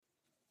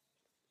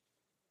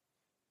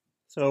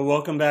So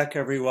welcome back,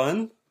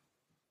 everyone.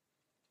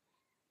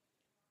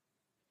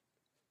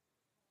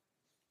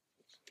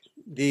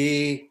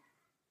 The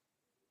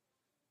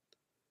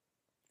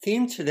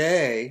theme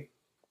today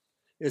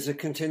is a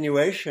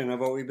continuation of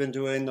what we've been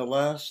doing the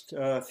last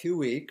few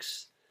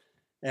weeks.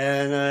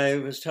 And I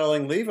was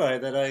telling Levi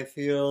that I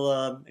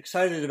feel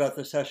excited about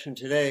the session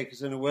today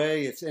because in a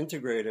way it's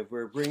integrative.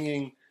 We're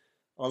bringing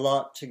a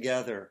lot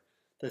together.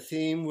 The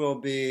theme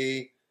will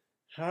be,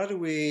 how do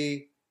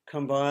we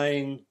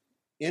combine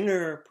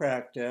inner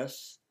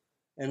practice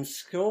and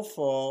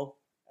skillful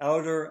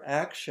outer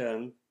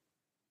action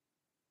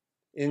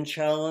in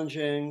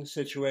challenging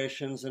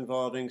situations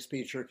involving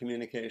speech or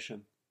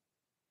communication?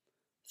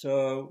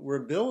 So we're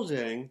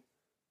building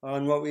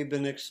on what we've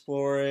been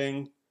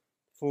exploring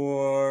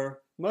for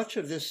much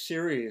of this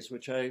series,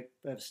 which I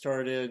have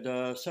started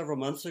several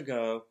months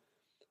ago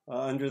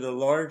under the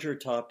larger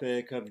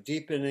topic of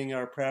deepening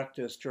our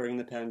practice during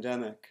the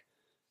pandemic.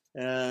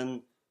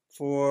 And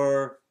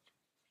for,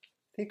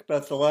 I think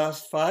about the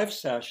last 5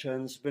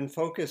 sessions, been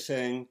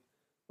focusing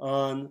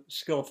on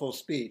skillful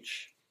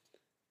speech.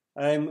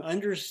 I'm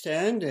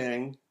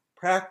understanding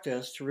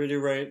practice, to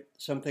reiterate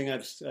something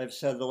I've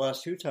said the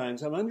last 2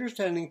 times, I'm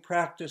understanding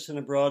practice in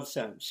a broad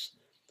sense,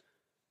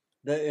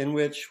 in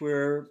which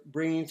we're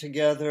bringing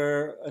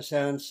together a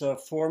sense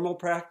of formal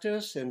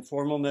practice and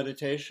formal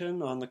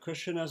meditation on the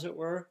cushion, as it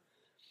were,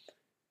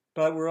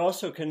 but we're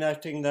also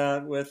connecting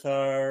that with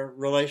our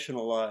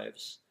relational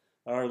lives,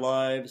 our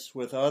lives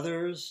with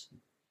others,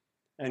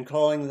 and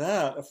calling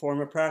that a form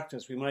of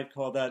practice. We might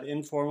call that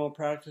informal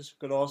practice. It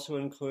could also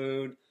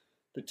include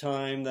the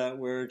time that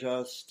we're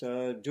just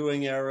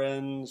doing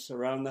errands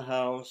around the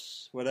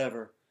house,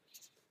 whatever,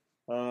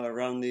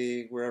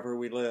 wherever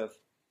we live.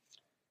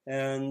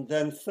 And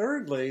then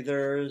thirdly,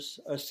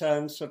 there's a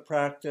sense of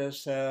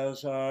practice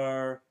as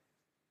our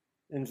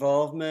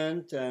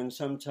involvement and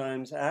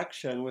sometimes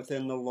action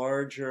within the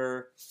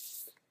larger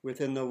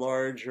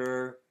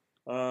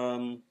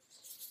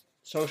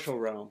social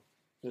realm.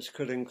 This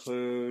could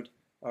include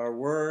our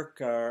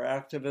work, our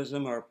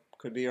activism,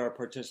 could be our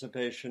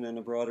participation in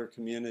a broader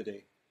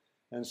community.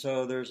 And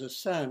so there's a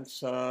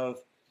sense of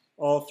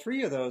all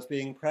 3 of those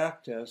being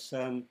practice,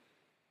 and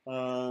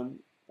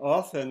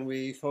often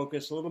we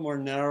focus a little more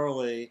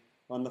narrowly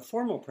on the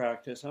formal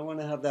practice. I want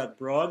to have that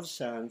broad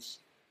sense,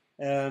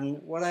 and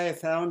what I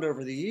have found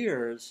over the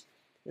years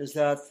is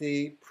that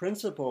the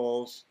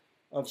principles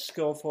of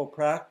skillful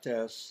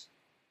practice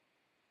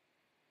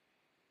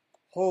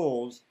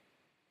hold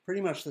pretty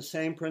much the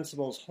same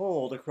principles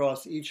hold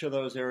across each of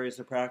those areas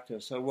of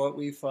practice. So what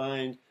we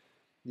find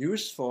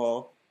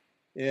useful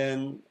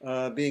in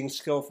being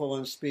skillful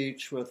in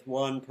speech with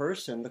one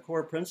person, the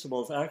core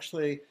principles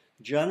actually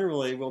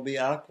generally will be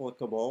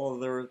applicable,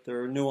 although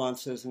there are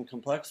nuances and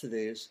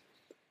complexities,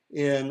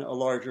 in a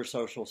larger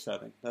social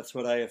setting. That's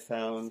what I have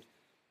found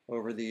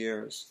over the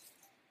years.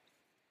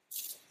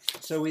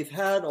 So we've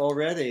had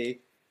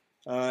already,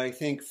 I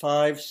think,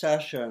 5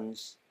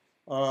 sessions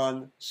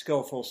on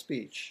skillful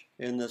speech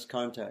in this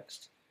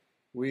context.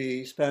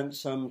 We spent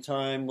some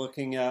time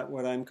looking at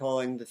what I'm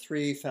calling the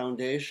 3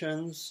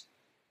 foundations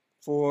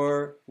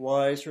for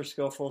wise or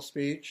skillful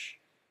speech,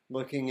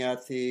 looking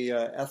at the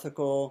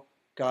ethical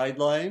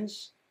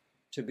guidelines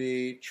to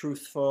be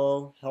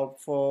truthful,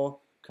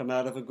 helpful, come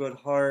out of a good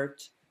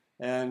heart,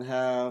 and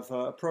have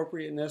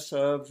appropriateness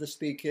of the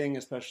speaking,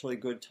 especially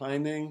good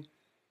timing.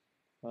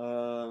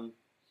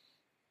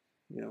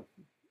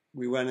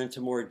 We went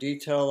into more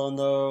detail on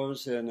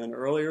those in an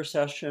earlier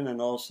session,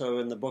 and also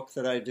in the book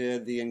that I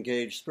did, The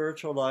Engaged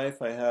Spiritual Life,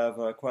 I have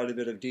quite a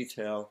bit of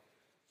detail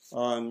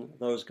on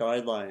those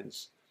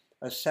guidelines.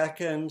 A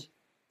second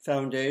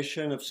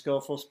foundation of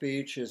skillful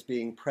speech is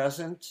being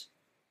present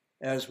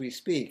as we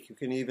speak. You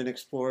can even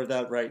explore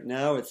that right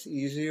now. It's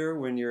easier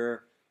when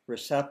you're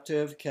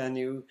receptive. Can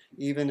you,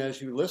 even as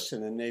you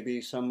listen, and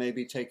maybe some may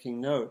be taking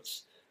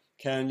notes,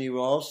 can you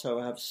also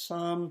have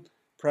some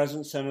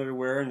present-centered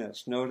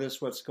awareness? Notice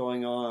what's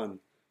going on.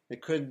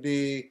 It could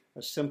be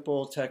a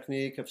simple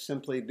technique of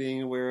simply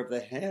being aware of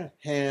the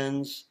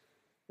hands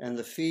and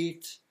the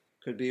feet,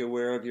 could be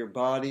aware of your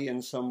body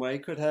in some way,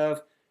 could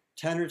have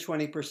 10 or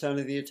 20%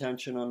 of the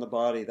attention on the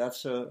body.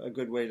 That's a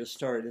good way to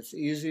start. It's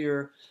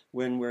easier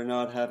when we're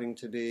not having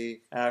to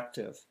be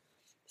active.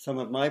 Some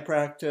of my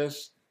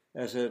practice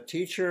as a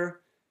teacher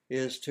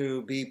is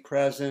to be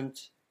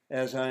present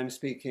as I'm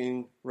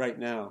speaking right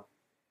now.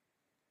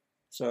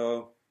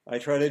 So I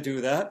try to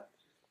do that.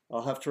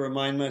 I'll have to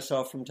remind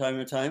myself from time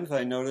to time. If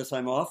I notice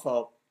I'm off,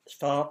 I'll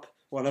stop.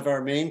 One of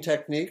our main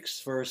techniques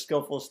for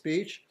skillful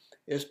speech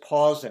is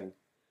pausing,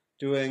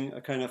 doing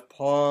a kind of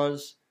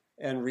pause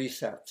and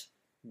reset.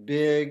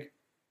 Big,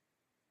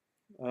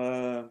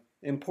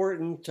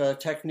 important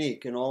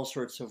technique in all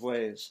sorts of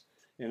ways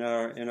in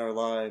our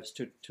lives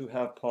to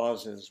have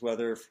pauses,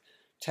 whether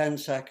 10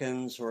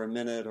 seconds or a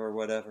minute or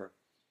whatever.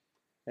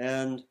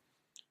 And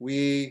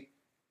we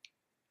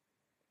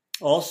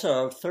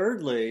also,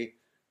 thirdly,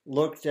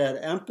 looked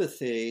at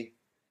empathy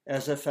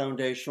as a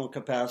foundational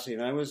capacity.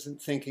 And I was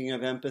thinking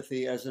of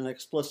empathy as an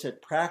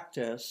explicit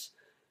practice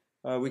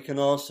We can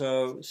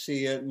also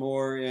see it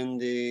more in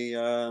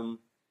the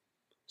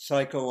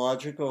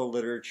psychological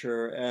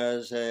literature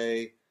as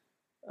a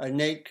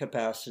innate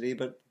capacity,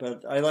 but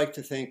I like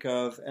to think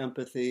of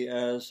empathy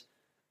as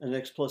an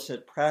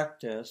explicit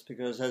practice,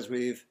 because as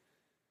we've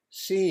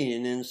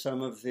seen in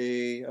some of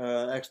the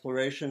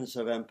explorations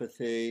of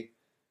empathy,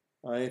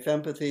 if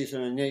empathy is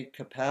an innate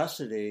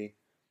capacity,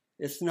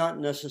 it's not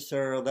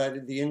necessarily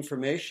that the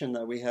information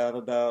that we have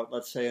about,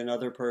 let's say,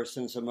 another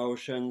person's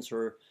emotions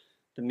or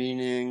the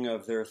meaning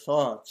of their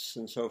thoughts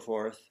and so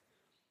forth,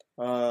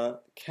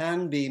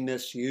 can be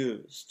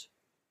misused.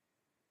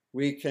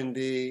 We can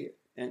be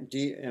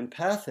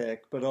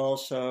empathic, but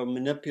also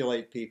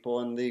manipulate people.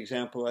 And the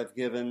example I've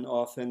given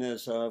often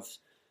is of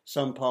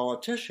some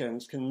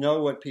politicians can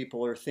know what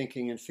people are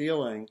thinking and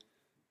feeling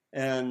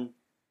and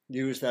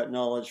use that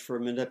knowledge for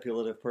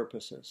manipulative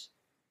purposes.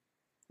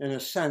 In a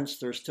sense,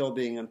 they're still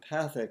being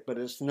empathic, but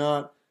it's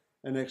not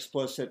an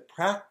explicit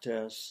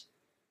practice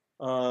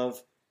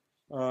of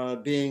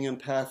being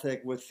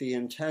empathic with the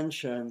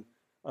intention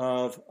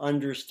of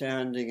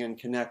understanding and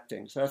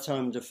connecting. So that's how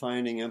I'm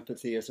defining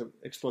empathy as an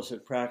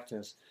explicit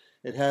practice.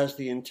 It has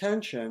the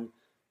intention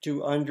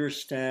to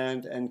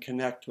understand and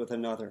connect with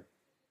another.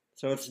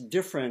 So it's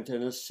different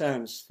in a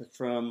sense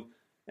from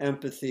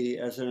empathy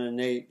as an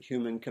innate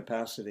human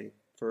capacity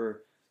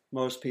for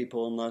most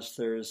people, unless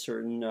there's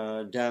certain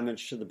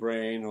damage to the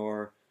brain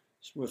or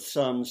with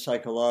some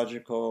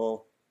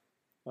psychological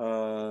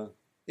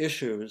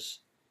issues,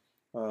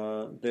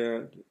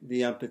 the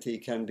empathy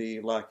can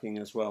be lacking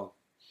as well.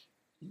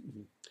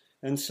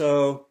 And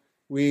so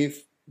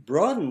we've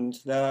broadened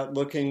that,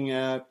 looking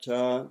at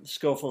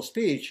skillful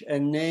speech,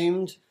 and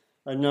named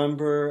a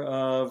number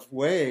of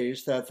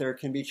ways that there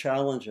can be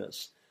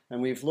challenges.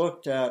 And we've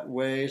looked at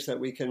ways that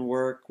we can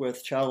work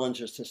with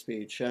challenges to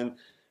speech. And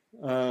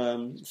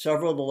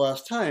several of the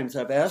last times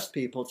I've asked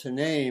people to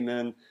name,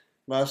 and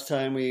last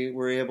time we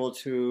were able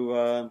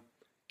to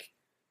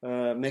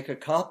make a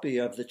copy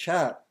of the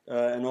chat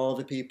and all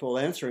the people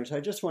answering. So I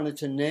just wanted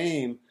to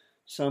name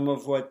some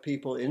of what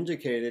people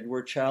indicated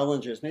were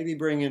challenges, maybe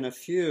bring in a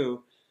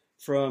few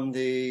from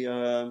the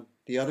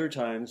other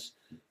times,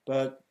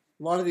 but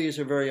a lot of these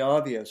are very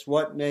obvious.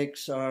 What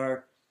makes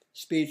our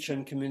speech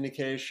and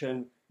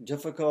communication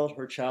difficult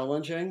or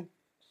challenging?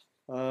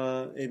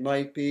 It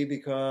might be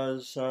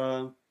because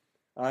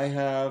I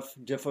have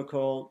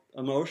difficult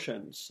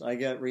emotions. I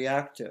get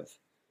reactive.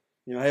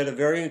 I had a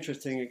very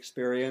interesting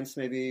experience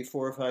maybe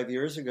 4 or 5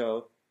 years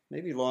ago,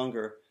 maybe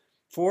longer,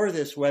 for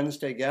this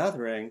Wednesday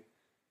gathering.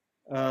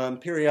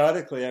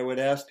 Periodically, I would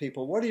ask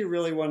people, what do you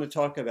really want to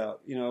talk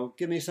about?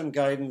 Give me some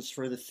guidance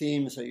for the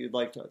themes that you'd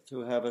like to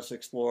have us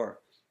explore.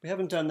 We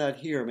haven't done that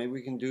here. Maybe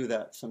we can do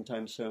that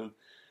sometime soon.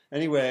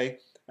 Anyway,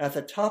 at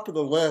the top of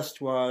the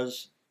list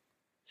was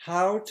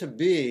how to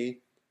be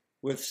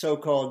with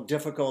so-called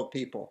difficult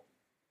people,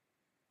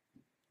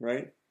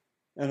 right?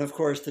 And of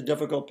course, the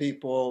difficult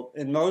people,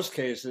 in most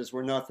cases,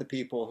 were not the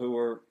people who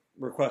were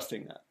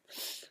requesting that.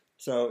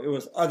 So it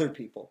was other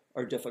people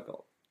are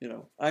difficult.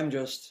 I'm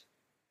just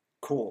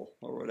cool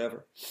or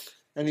whatever.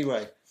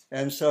 Anyway,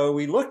 and so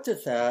we looked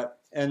at that,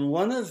 and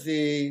one of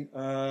the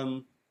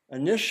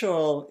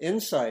initial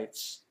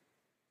insights,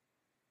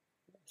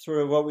 sort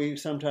of what we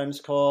sometimes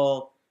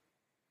call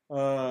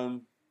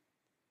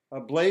a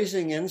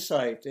blazing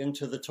insight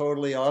into the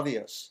totally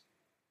obvious,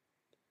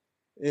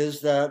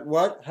 is that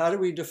how do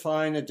we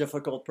define a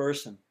difficult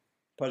person?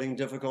 Putting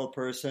difficult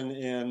person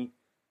in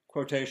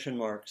quotation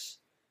marks.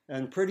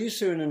 And pretty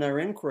soon in our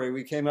inquiry,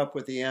 we came up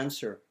with the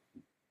answer.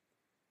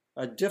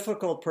 A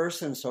difficult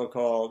person,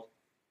 so-called,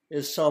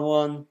 is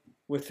someone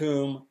with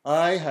whom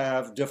I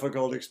have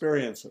difficult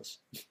experiences.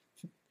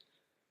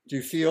 Do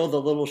you feel the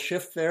little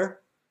shift there,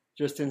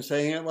 just in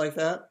saying it like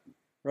that?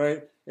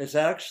 Right? It's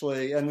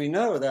actually, and we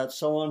know that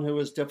someone who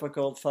was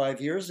difficult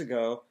 5 years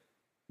ago,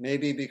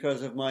 maybe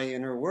because of my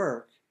inner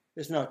work,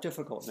 is not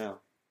difficult now.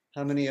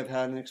 How many have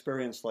had an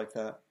experience like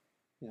that?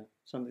 Yeah,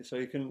 somebody. So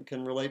you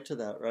can relate to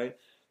that, right?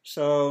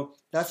 So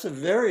that's a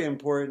very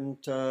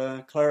important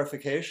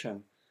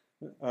clarification.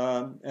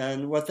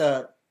 And what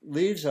that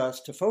leads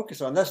us to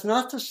focus on. That's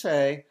not to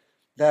say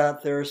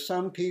that there are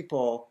some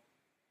people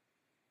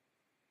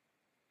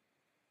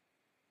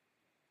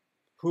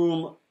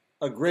whom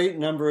a great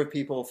number of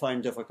people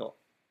find difficult.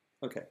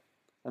 Okay,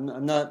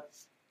 I'm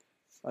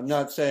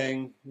not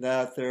saying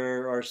that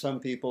there are some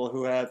people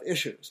who have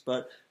issues,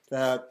 but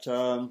that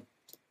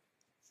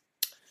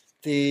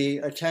the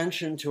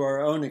attention to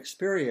our own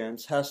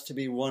experience has to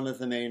be one of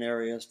the main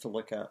areas to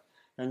look at.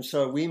 And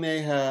so we may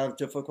have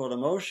difficult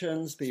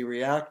emotions, be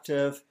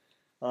reactive.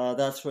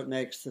 That's what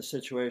makes the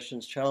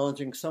situations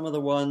challenging. Some of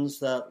the ones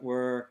that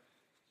were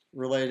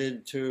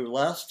related to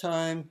last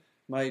time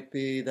might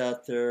be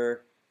that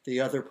the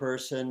other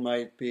person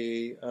might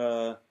be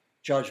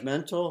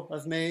judgmental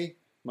of me,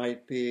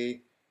 might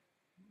be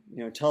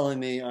telling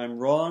me I'm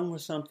wrong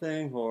with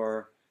something,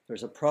 or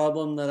there's a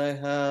problem that I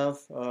have,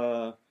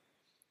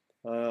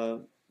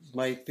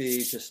 might be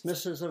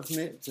dismissive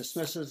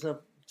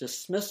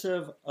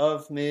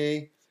of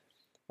me,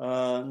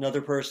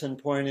 Another person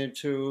pointed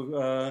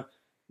to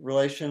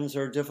relations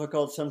are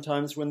difficult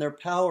sometimes when there are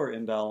power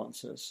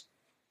imbalances.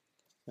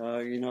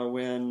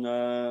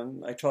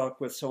 When I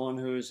talk with someone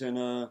who's in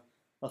a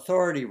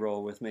authority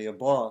role with me, a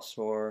boss,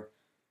 or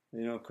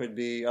could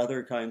be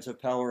other kinds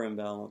of power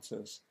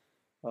imbalances.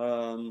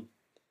 For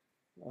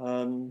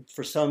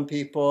some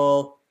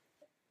people,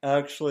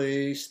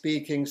 actually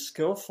speaking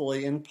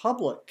skillfully in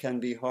public can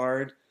be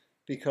hard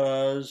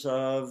because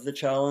of the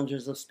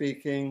challenges of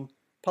speaking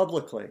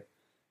publicly.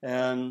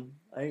 And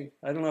I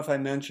don't know if I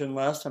mentioned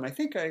last time, I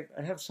think I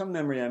have some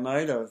memory, I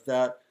might have,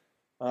 that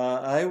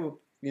I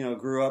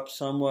grew up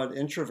somewhat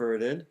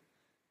introverted.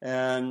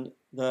 And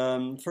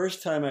the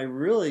first time I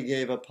really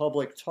gave a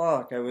public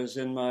talk, I was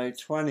in my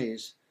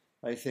 20s,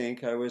 I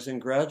think. I was in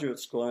graduate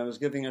school and I was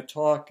giving a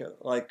talk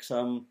at like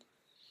some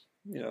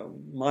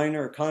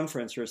minor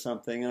conference or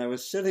something, and I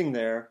was sitting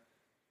there,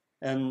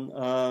 and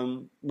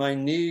my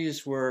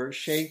knees were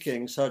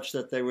shaking such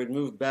that they would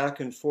move back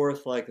and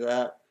forth like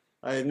that.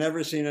 I had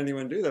never seen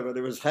anyone do that, but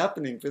it was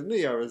happening with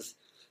me. I was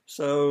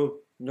so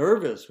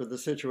nervous with the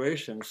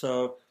situation.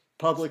 So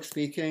public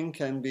speaking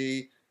can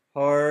be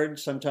hard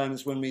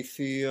sometimes when we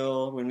think,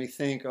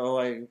 oh,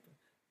 I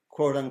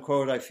quote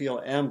unquote, I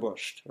feel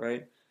ambushed,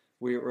 right?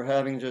 We're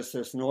having just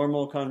this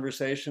normal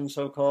conversation,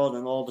 so-called,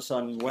 and all of a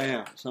sudden,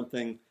 wham,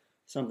 something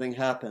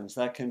happens.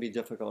 That can be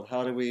difficult.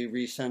 How do we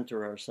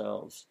recenter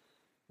ourselves?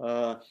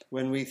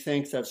 When we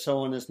think that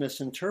someone is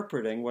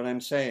misinterpreting what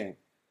I'm saying.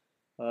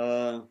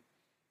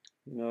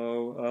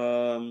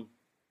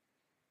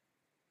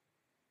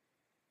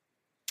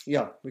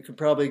 Yeah, we could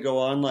probably go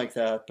on like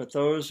that, but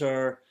those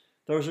are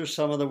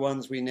some of the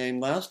ones we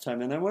named last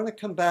time, and I want to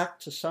come back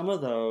to some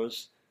of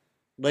those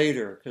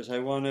later because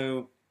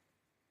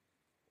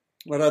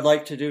what I'd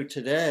like to do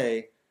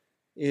today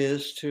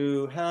is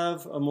to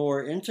have a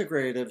more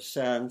integrative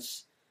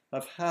sense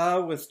of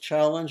how, with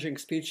challenging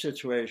speech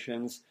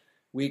situations,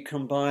 we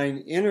combine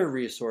inner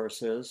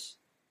resources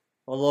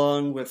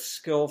along with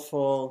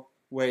skillful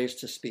ways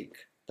to speak.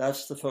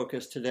 That's the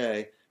focus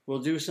today. We'll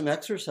do some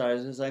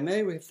exercises. I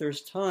may, if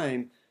there's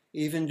time,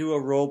 even do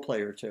a role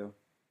play or two,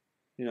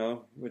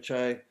 which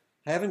I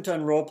haven't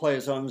done role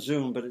plays on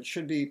Zoom, but it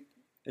should be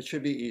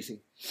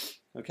easy.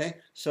 Okay,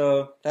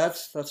 so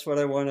that's what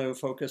I want to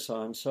focus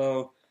on.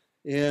 So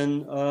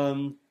in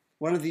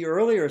one of the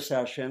earlier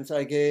sessions,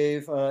 I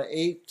gave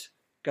 8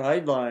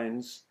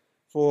 guidelines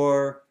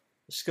for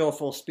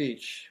skillful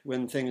speech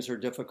when things are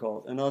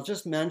difficult. And I'll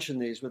just mention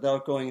these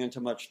without going into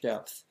much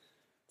depth.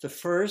 The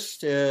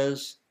first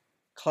is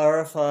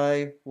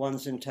clarify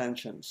one's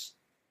intentions.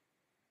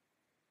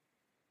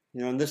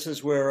 And this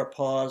is where a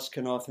pause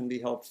can often be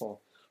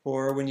helpful.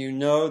 Or when you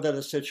know that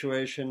a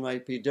situation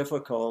might be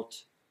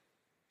difficult,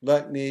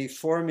 let me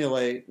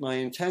formulate my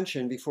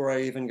intention before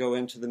I even go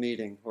into the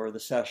meeting or the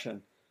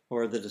session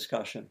or the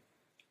discussion.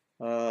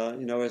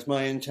 Is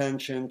my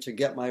intention to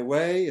get my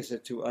way? Is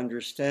it to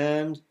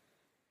understand?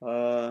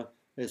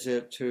 Is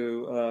it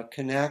to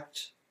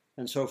connect?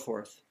 And so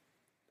forth.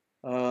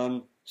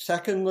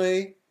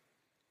 Secondly,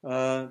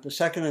 the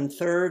second and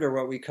third are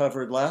what we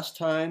covered last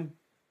time.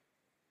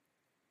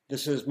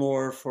 This is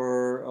more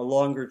for a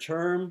longer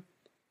term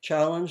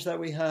challenge that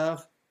we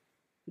have.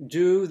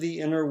 Do the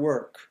inner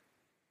work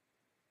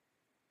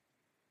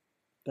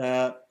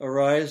that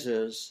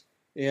arises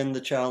in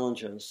the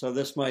challenges. So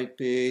this might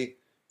be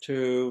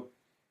to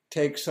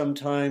take some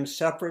time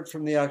separate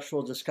from the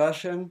actual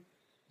discussion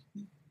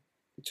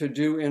to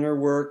do inner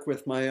work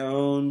with my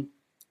own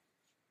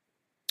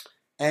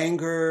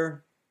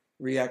anger,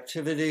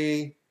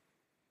 reactivity,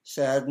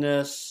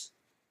 sadness,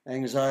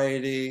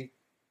 anxiety,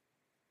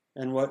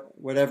 and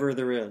whatever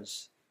there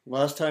is.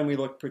 Last time we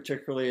looked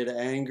particularly at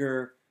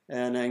anger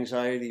and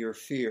anxiety or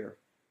fear.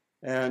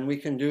 And we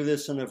can do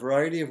this in a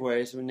variety of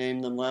ways. We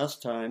named them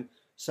last time.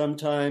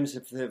 Sometimes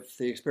if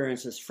the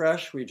experience is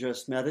fresh, we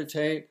just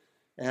meditate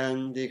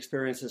and the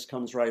experience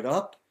comes right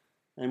up.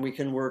 And we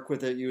can work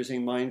with it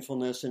using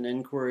mindfulness and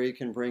inquiry,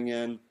 can bring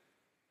in,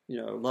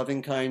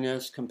 loving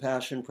kindness,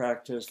 compassion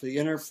practice. The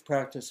inner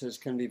practices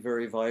can be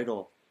very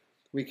vital.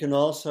 We can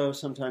also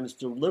sometimes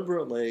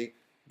deliberately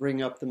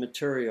bring up the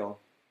material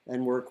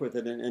and work with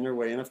it in an inner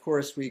way. And of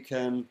course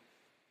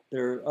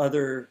there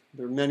are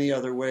many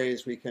other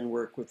ways we can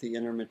work with the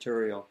inner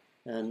material.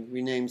 And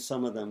we named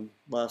some of them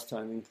last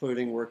time,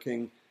 including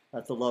working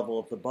at the level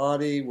of the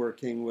body,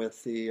 working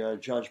with the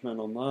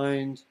judgmental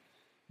mind,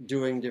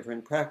 doing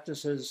different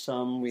practices.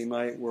 Some we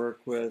might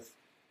work with,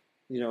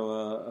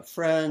 a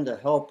friend, a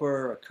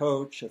helper, a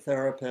coach, a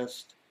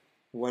therapist,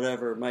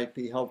 whatever might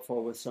be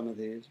helpful with some of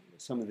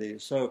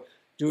these. So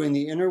doing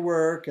the inner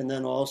work, and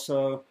then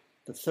also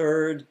the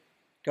third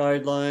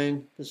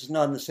guideline. This is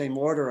not in the same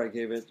order I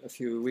gave it a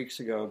few weeks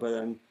ago, but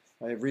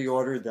I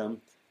reordered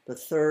them. The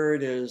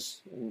third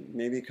is,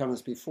 maybe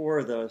comes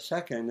before the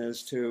second,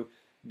 is to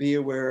be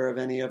aware of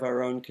any of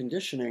our own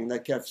conditioning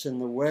that gets in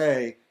the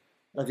way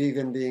of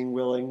even being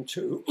willing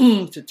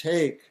to to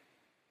take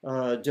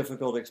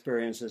difficult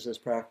experiences as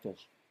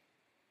practice.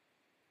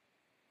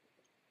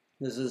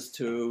 This is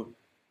to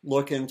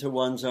look into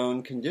one's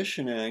own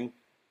conditioning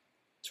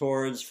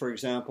towards, for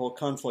example,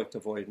 conflict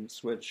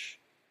avoidance, which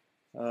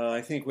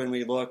I think when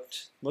we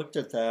looked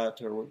at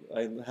that, or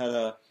I had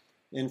a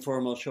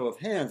informal show of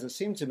hands, it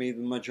seemed to me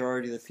the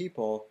majority of the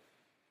people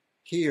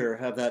here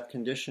have that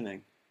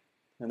conditioning.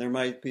 And there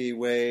might be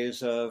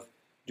ways of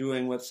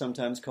doing what's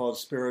sometimes called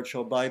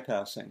spiritual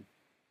bypassing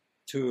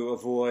to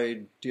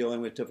avoid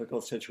dealing with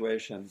difficult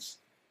situations.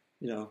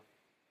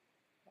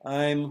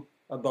 I'm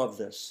above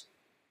this,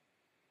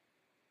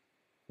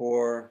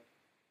 or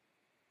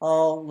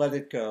I'll let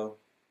it go.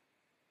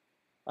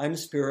 I'm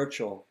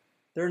spiritual.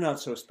 They're not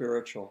so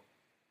spiritual.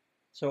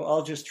 So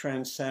I'll just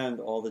transcend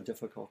all the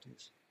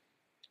difficulties,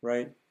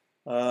 right?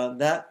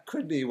 That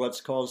could be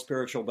what's called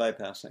spiritual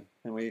bypassing.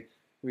 And we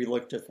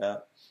looked at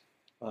that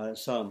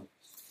some.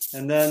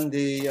 And then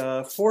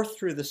the fourth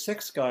through the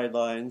sixth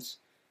guidelines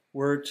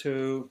were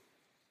to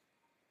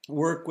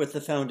work with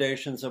the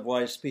foundations of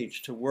wise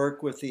speech, to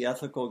work with the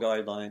ethical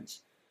guidelines,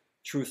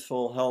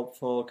 truthful,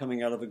 helpful,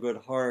 coming out of a good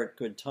heart,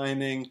 good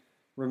timing.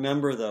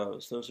 Remember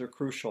those. Those are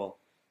crucial.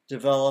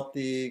 Develop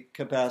the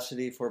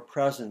capacity for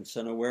presence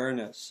and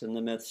awareness in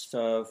the midst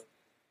of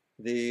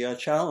the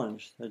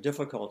challenge, the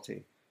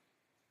difficulty,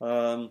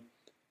 and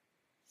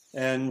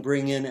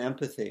bring in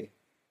empathy.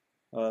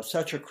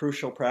 Such a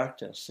crucial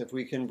practice. If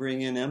we can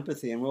bring in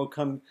empathy, and I'll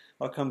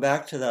come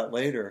back to that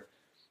later.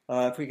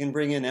 If we can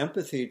bring in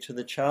empathy to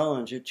the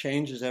challenge, it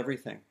changes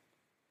everything.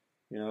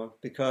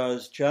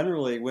 Because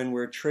generally when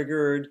we're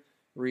triggered,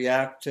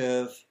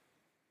 reactive,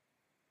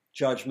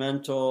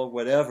 judgmental,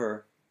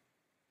 whatever,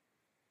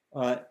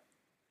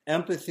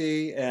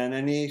 empathy and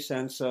any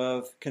sense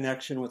of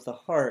connection with the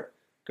heart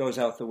goes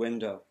out the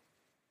window.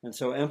 And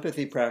so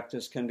empathy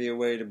practice can be a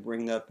way to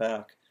bring that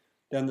back.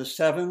 Then the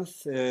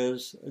seventh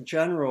is a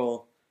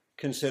general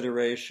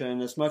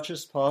consideration. As much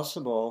as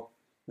possible,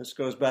 this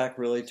goes back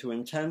really to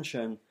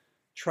intention,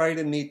 try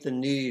to meet the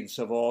needs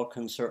of all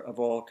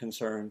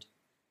concerned.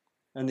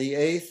 And the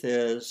eighth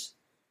is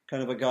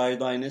kind of a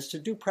guideline, is to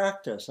do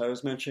practice. I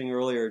was mentioning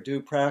earlier, do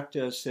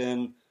practice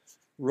in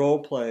role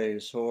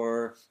plays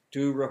or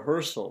do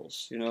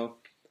rehearsals.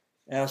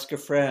 Ask a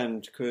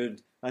friend,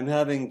 I'm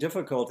having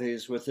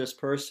difficulties with this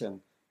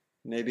person,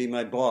 maybe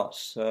my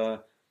boss.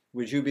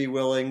 Would you be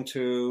willing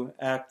to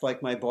act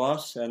like my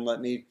boss and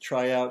let me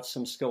try out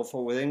some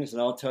skillful things?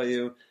 And I'll tell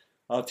you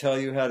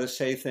how to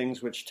say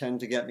things which tend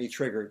to get me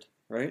triggered,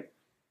 right?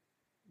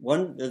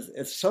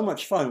 It's so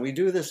much fun. We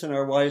do this in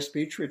our wise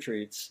speech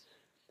retreats.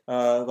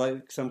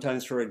 Like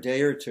sometimes for a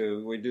day or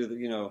two, we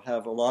do,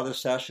 have a lot of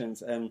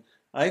sessions, and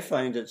I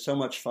find it so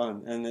much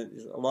fun and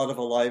a lot of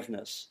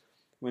aliveness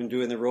when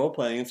doing the role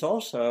playing. It's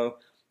also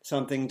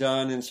something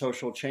done in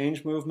social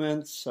change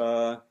movements.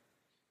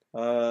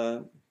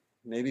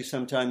 Maybe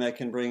sometime I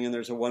can bring in,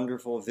 there's a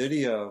wonderful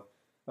video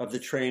of the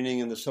training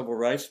in the civil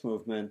rights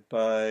movement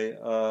by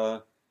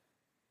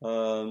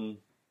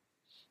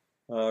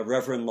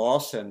Reverend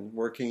Lawson,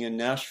 working in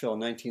Nashville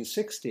in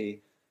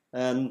 1960.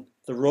 And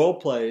the role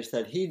plays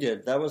that he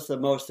did, that was the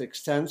most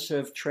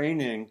extensive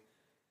training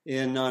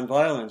in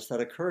nonviolence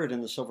that occurred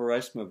in the civil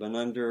rights movement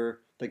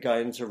under the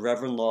guidance of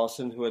Reverend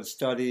Lawson, who had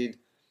studied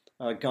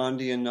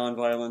Gandhian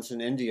nonviolence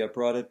in India,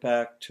 brought it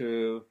back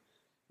to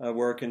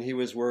work, and he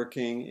was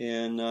working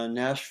in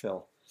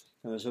Nashville.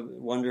 And there's a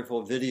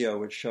wonderful video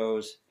which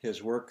shows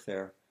his work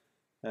there.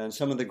 And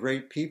some of the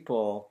great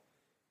people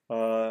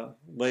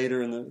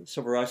later in the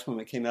civil rights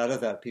movement came out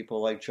of that,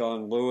 people like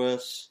John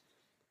Lewis,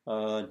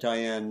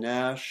 Diane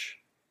Nash,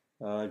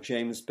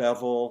 James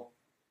Bevel,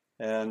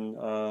 and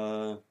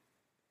a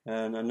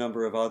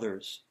number of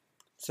others.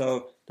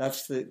 So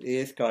that's the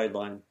eighth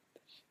guideline.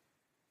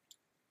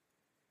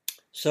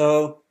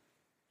 So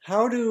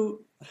how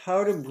to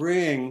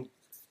bring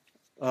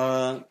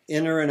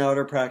inner and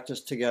outer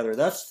practice together?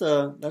 That's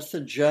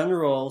the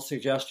general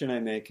suggestion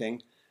I'm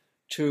making,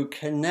 to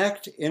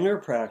connect inner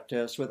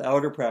practice with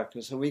outer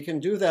practice. And we can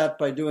do that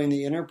by doing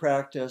the inner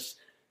practice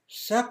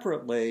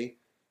separately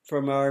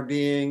from our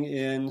being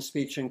in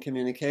speech and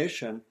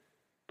communication.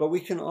 But we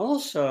can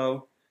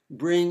also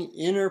bring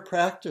inner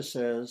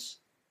practices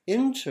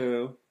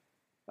into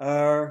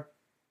our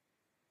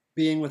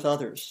being with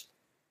others.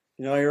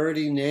 I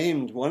already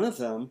named one of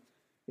them,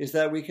 is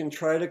that we can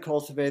try to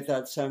cultivate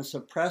that sense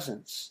of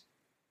presence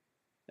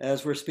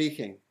as we're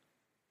speaking.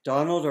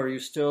 Donald, are you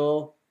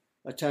still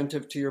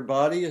attentive to your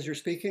body as you're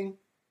speaking?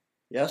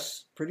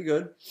 Yes, pretty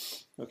good.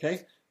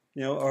 Okay,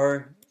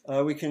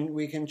 we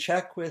can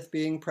check with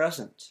being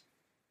present.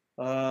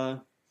 I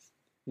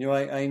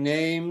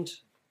named,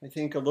 I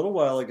think a little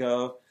while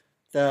ago,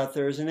 that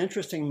there's an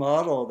interesting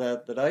model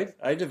that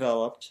I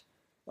developed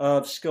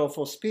of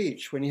skillful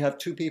speech when you have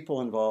two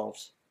people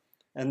involved.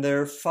 And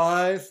there are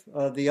five,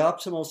 the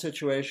optimal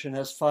situation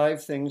has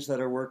five things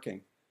that are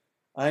working.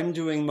 I'm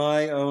doing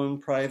my own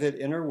private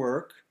inner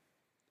work.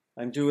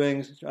 I'm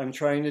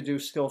trying to do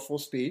skillful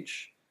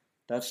speech.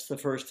 That's the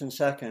first and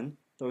second.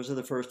 Those are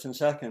the first and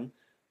second.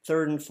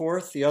 Third and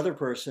fourth, the other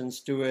person's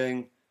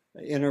doing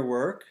inner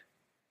work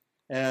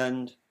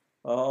and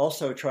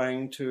also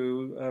trying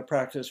to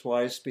practice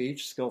wise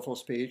speech, skillful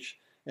speech.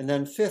 And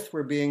then fifth,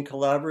 we're being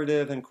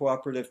collaborative and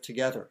cooperative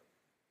together.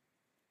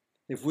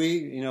 If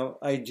we,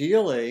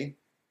 ideally,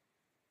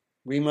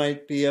 we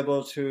might be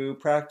able to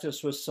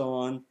practice with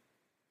someone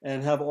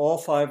and have all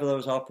 5 of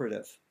those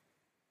operative.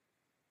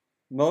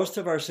 Most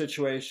of our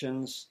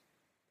situations,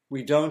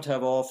 we don't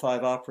have all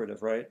 5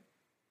 operative, right?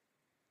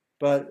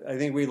 But I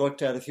think we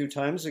looked at a few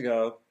times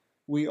ago,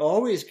 we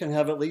always can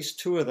have at least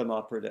 2 of them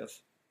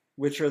operative.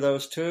 Which are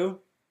those 2?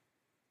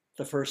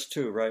 The first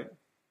 2, right?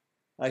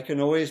 I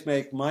can always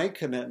make my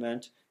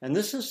commitment, and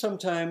this is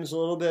sometimes a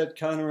little bit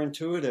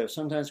counterintuitive.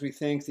 Sometimes we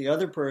think the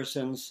other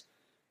person's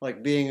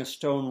like being a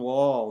stone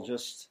wall,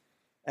 just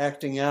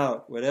acting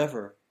out,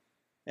 whatever.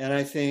 And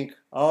I think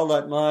I'll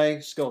let my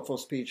skillful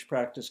speech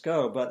practice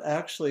go, but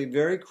actually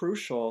very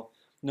crucial,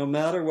 no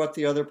matter what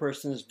the other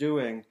person is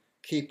doing,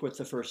 keep with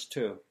the first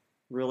 2.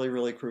 Really,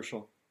 really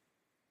crucial.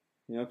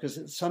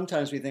 Because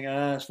sometimes we think,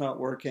 it's not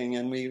working,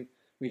 and we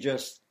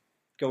just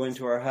go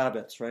into our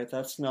habits, right?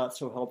 That's not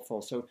so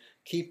helpful. So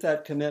keep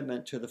that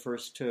commitment to the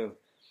first 2.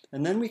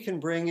 And then we can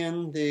bring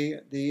in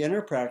the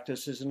inner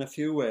practices in a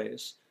few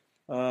ways.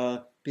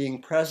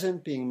 Being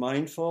present, being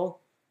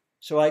mindful.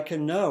 So I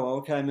can know,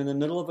 okay, I'm in the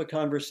middle of a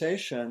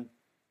conversation,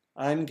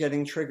 I'm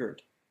getting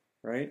triggered,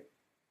 right?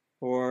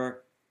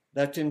 Or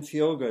that didn't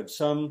feel good.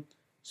 Some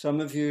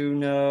of you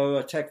know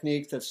a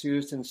technique that's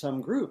used in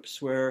some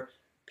groups where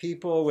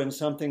people, when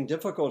something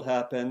difficult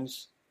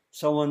happens,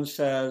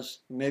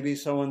 maybe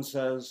someone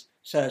says,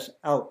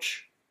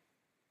 ouch,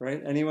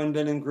 right? Anyone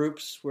been in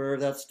groups where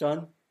that's done?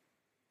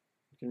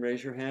 You can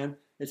raise your hand.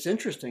 It's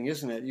interesting,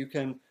 isn't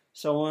it?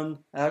 Someone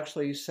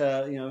actually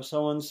said,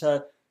 someone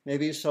said,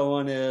 maybe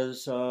someone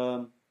is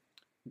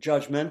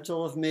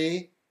judgmental of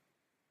me,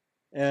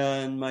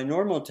 and my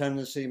normal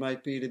tendency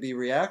might be to be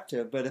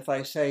reactive, but if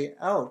I say,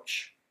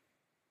 ouch,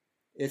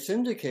 it's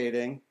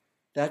indicating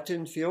that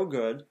didn't feel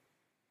good,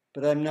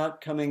 but I'm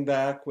not coming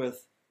back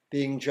with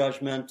being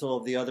judgmental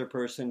of the other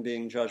person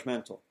being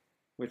judgmental,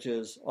 which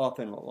is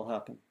often what will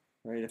happen,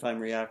 right? If I'm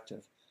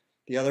reactive.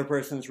 The other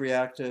person's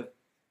reactive,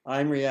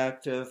 I'm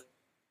reactive,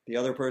 the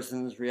other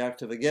person's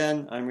reactive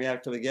again, I'm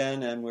reactive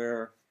again, and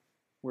we're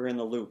in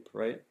the loop,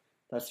 right?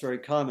 That's very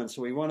common.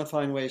 So we want to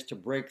find ways to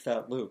break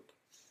that loop.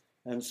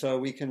 And so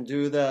we can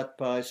do that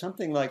by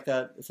something like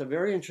that. It's a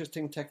very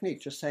interesting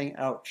technique, just saying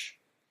ouch.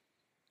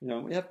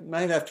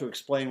 Might have to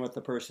explain what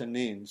the person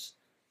means.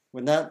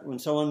 When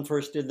someone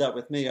first did that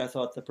with me, I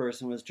thought the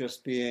person was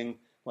just being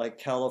like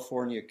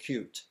California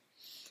cute,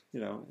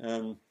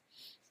 and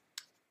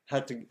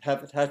had to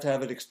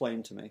have it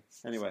explained to me.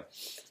 Anyway,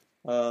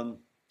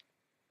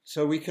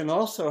 so we can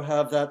also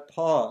have that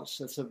pause.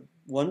 It's a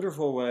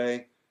wonderful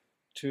way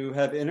to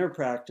have inner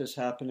practice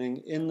happening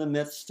in the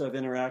midst of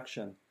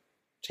interaction.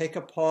 Take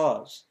a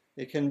pause.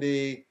 It can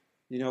be,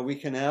 we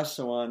can ask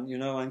someone,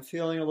 I'm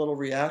feeling a little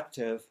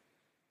reactive.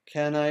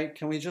 Can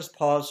we just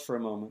pause for a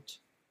moment?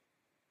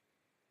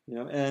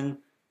 And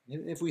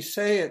if we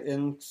say it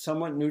in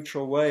somewhat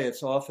neutral way,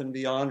 it's often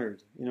be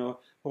honored,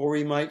 or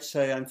we might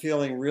say, I'm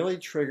feeling really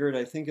triggered.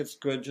 I think it's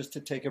good just to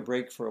take a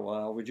break for a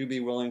while. Would you be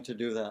willing to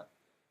do that?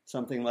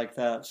 Something like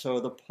that. So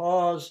the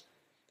pause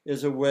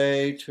is a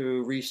way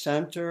to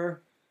recenter.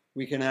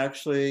 We can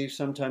actually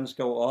sometimes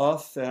go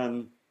off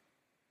and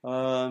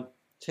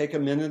take a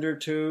minute or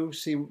two,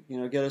 see,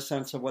 get a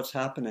sense of what's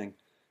happening.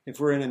 If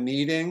we're in a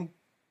meeting,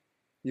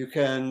 you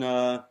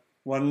can,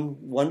 one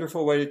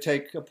wonderful way to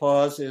take a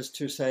pause is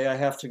to say, I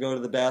have to go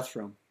to the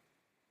bathroom.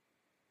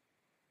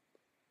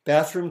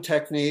 Bathroom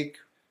technique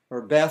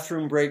or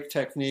bathroom break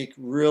technique,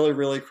 really,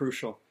 really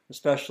crucial,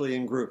 especially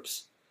in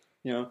groups.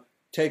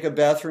 Take a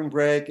bathroom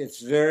break.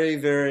 It's very,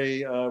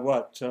 very,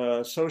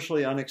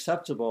 socially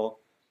unacceptable,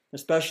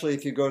 especially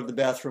if you go to the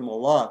bathroom a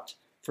lot,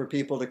 for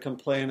people to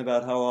complain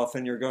about how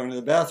often you're going to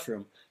the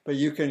bathroom. But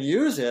you can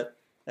use it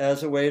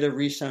as a way to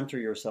recenter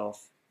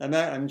yourself.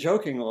 I'm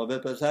joking a little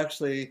bit, but it's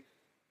actually,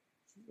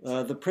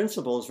 the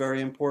principle is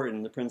very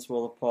important, the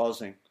principle of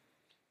pausing.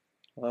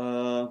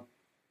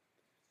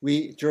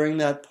 During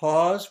that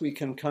pause, we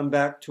can come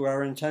back to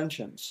our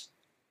intentions.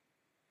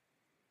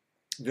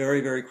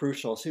 Very, very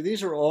crucial. See,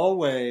 these are all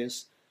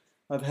ways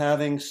of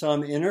having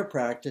some inner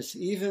practice,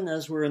 even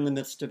as we're in the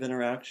midst of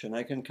interaction.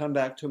 I can come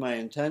back to my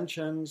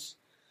intentions.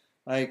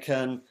 I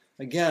can,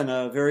 again,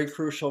 a very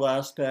crucial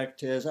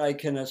aspect is I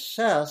can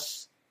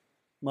assess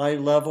my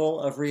level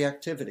of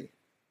reactivity.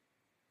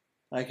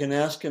 I can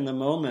ask in the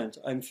moment,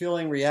 I'm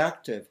feeling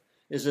reactive.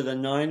 Is it a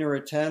 9 or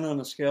a 10 on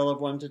a scale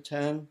of 1 to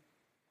 10?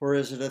 Or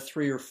is it a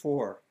 3 or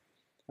 4?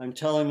 I'm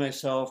telling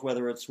myself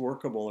whether it's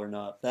workable or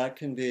not. That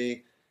can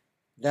be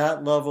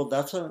that level.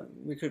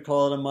 We could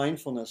call it a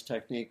mindfulness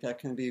technique. That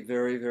can be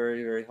very,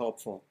 very, very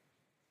helpful.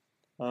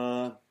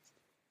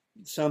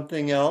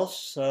 Something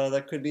else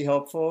that could be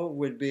helpful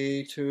would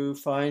be to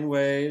find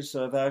ways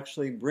of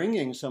actually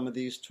bringing some of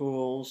these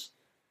tools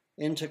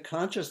into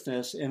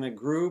consciousness in a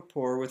group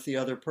or with the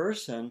other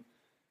person,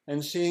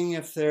 and seeing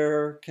if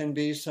there can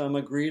be some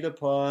agreed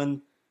upon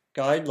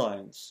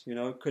guidelines.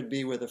 It could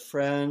be with a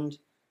friend,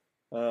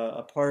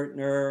 a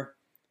partner,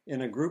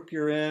 in a group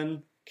you're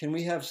in. Can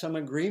we have some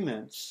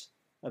agreements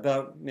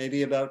about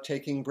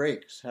taking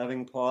breaks,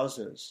 having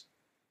pauses?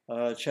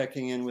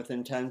 checking in with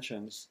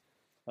intentions.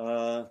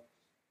 When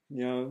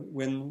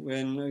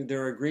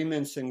there are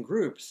agreements in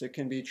groups, it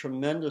can be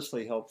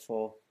tremendously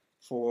helpful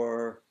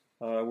for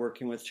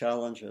working with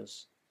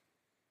challenges.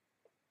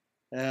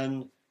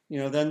 And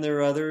then there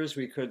are others.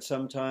 We could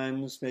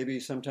sometimes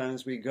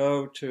we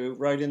go to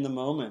right in the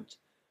moment,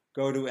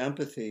 go to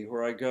empathy,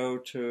 or I go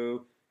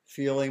to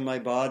feeling my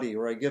body,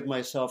 or I give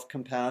myself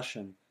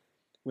compassion.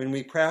 When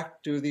we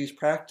do these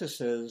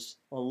practices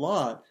a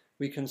lot,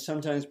 we can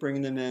sometimes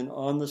bring them in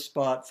on the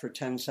spot for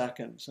 10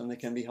 seconds, and they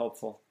can be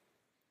helpful.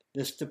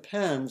 This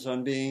depends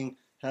on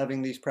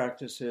having these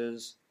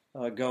practices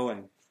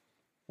going.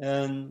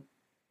 And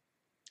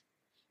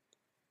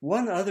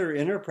one other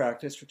inner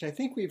practice, which I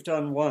think we've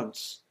done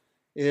once,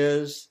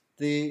 is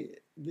the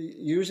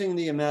using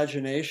the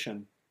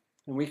imagination.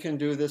 And we can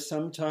do this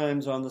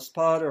sometimes on the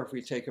spot, or if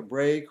we take a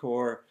break,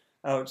 or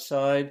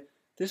outside.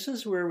 This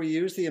is where we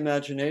use the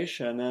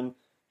imagination. And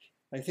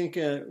I think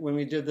when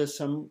we did this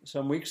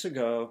some weeks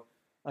ago,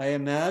 I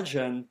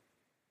imagine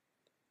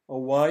a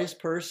wise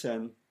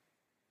person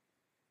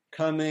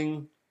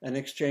coming and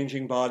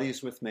exchanging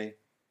bodies with me.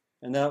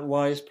 And that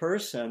wise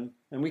person,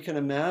 and we can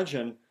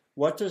imagine,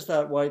 what does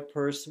that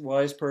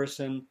wise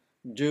person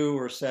do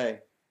or say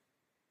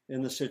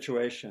in the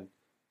situation?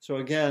 So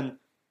again,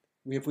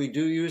 if we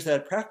do use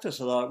that practice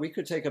a lot, we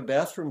could take a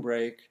bathroom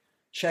break,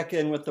 check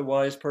in with the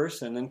wise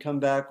person, and come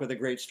back with a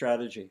great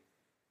strategy.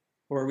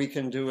 Or we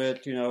can do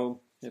it,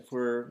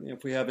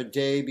 if we have a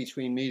day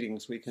between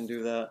meetings, we can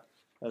do that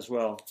as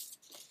well.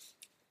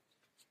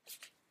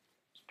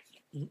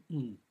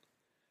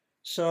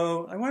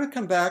 So I want to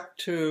come back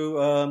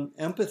to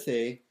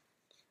empathy,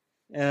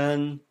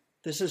 and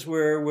this is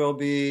where we'll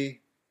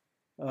be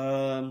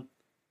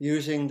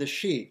using the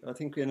sheet. I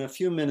think in a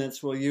few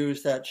minutes we'll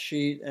use that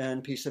sheet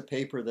and piece of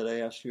paper that I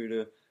asked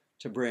you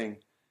to bring.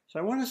 So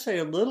I want to say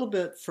a little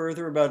bit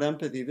further about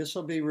empathy. This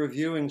will be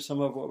reviewing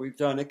some of what we've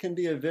done. It can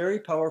be a very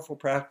powerful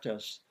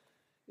practice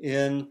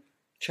in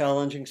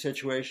challenging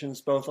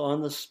situations, both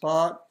on the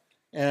spot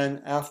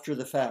and after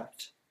the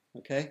fact.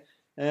 Okay?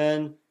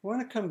 And I want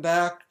to come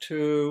back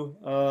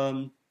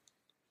to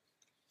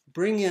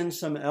bring in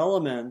some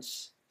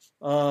elements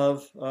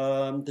of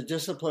the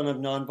discipline of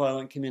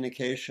nonviolent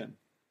communication.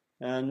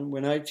 And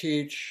when I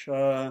teach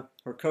or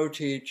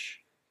co-teach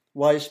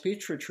wise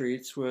speech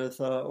retreats with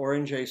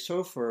Orange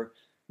Sofer,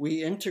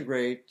 we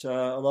integrate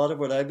a lot of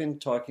what I've been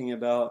talking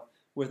about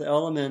with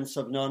elements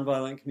of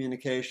nonviolent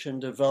communication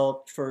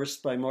developed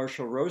first by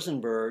Marshall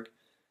Rosenberg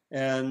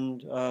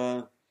and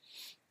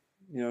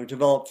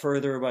developed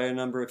further by a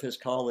number of his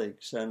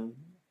colleagues. And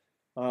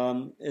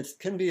it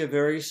can be a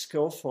very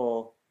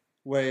skillful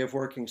way of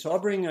working. So I'll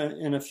bring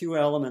in a few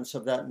elements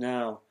of that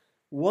now.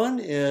 One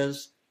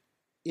is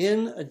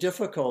in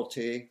difficult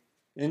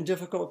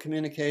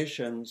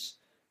communications,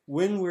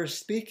 when we're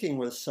speaking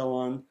with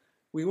someone,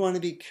 we want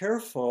to be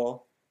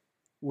careful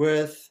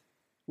with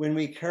when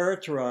we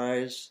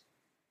characterize,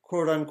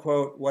 quote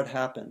unquote, what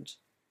happened.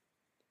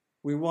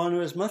 We want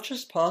to, as much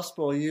as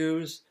possible,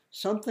 use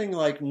something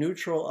like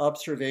neutral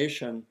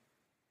observation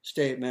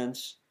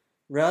statements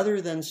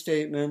rather than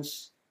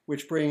statements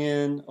which bring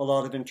in a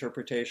lot of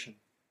interpretation.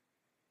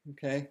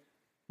 Okay?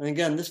 And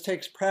again, this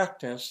takes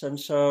practice, and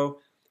so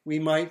we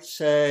might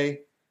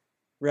say,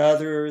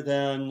 rather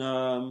than,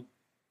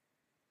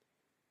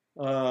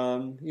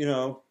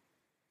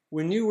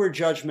 when you were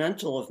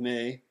judgmental of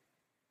me,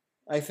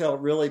 I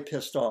felt really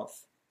pissed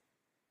off.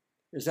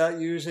 Is that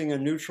using a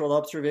neutral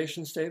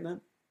observation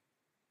statement?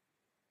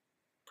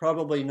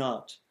 Probably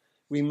not.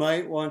 We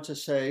might want to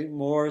say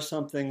more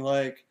something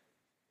like,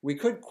 we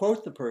could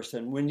quote the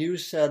person, when you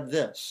said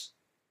this.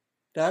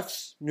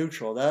 That's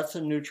neutral. That's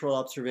a neutral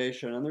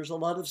observation. And there's a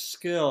lot of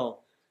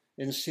skill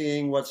in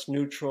seeing what's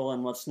neutral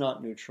and what's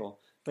not neutral.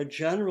 But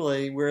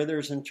generally, where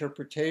there's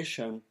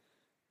interpretation,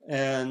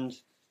 and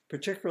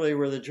particularly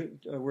where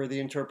the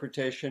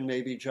interpretation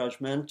may be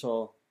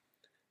judgmental,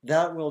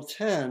 that will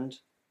tend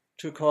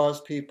to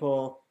cause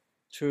people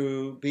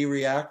to be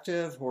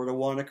reactive or to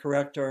want to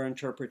correct our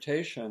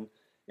interpretation.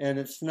 And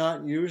it's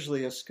not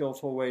usually a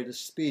skillful way to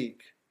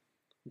speak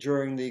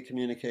during the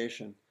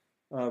communication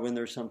when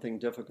there's something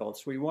difficult.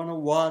 So we want to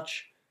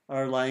watch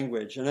our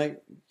language. And I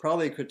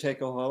probably could take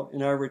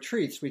in our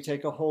retreats, we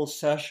take a whole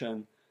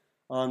session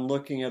on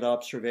looking at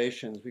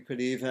observations.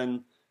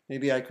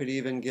 Maybe I could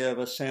even give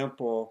a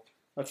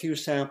few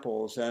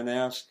samples and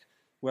ask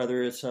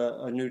whether it's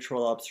a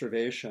neutral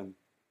observation.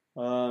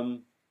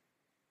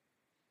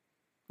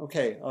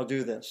 Okay, I'll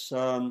do this.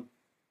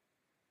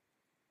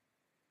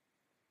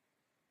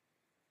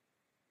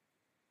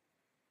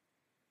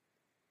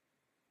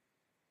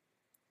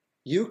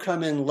 You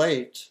come in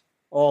late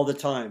all the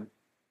time.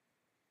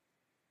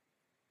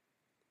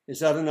 Is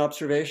that an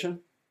observation?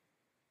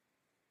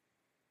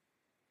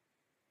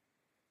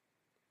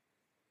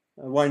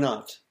 Why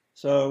not?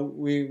 So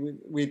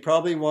we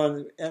probably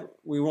want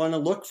to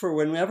look for,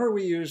 whenever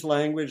we use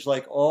language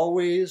like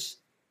always,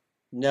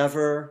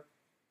 never,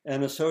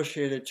 and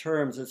associated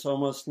terms, it's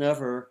almost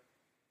never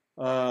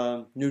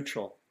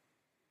neutral,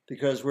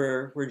 because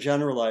we're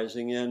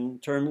generalizing. In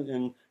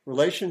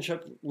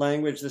relationship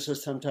language, this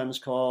is sometimes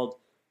called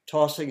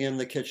tossing in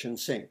the kitchen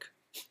sink.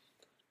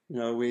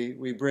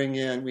 We bring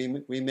in,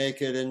 we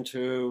make it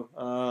into,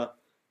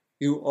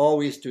 you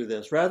always do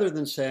this, rather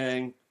than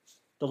saying,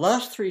 the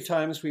last 3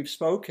 times we've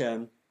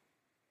spoken,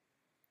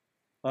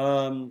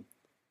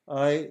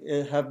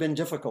 it have been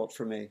difficult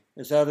for me.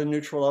 Is that a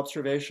neutral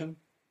observation?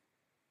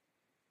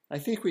 I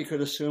think we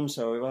could assume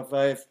so if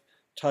I've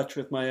touched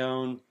with my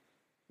own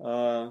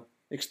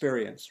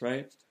experience,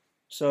 right?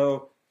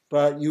 So,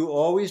 but you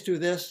always do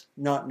this,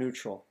 not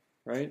neutral,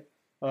 right?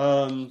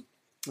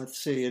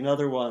 Let's see,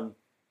 another one.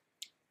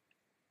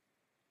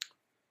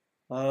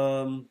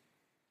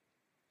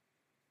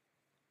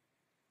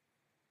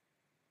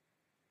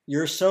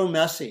 You're so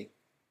messy.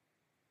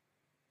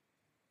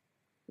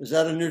 Is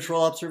that a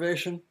neutral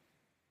observation?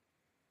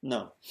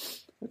 No.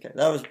 Okay,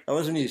 that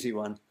was an easy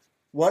one.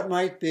 What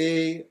might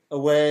be a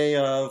way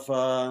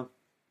of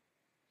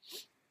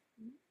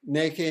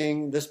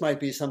making, this might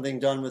be something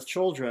done with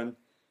children,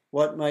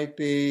 what might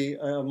be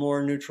a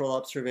more neutral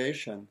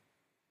observation?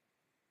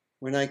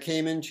 When I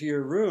came into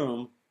your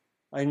room,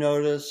 I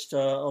noticed a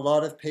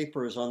lot of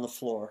papers on the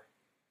floor,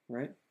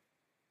 right?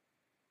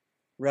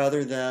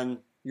 Rather than,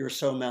 you're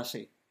so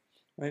messy,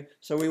 right?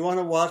 So we want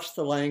to watch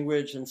the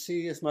language and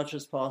see as much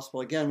as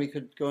possible. Again, we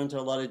could go into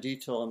a lot of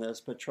detail on this,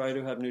 but try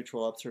to have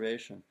neutral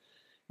observation.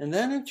 And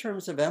then in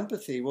terms of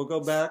empathy, we'll go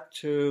back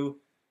to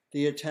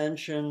the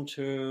attention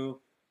to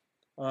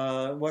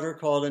what are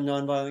called in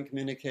nonviolent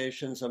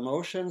communications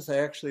emotions. They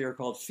actually are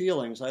called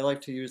feelings. I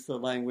like to use the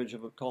language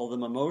of call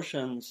them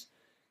emotions,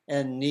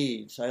 and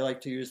needs. I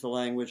like to use the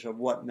language of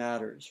what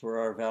matters or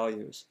our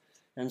values.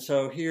 And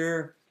so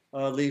here,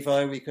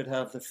 Levi, we could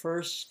have the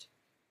first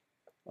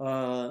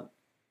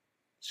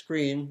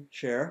screen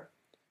share.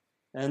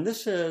 And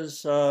this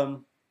is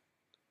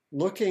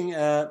looking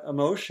at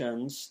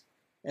emotions,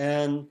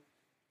 and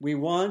we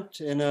want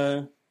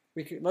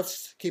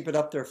let's keep it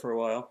up there for a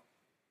while.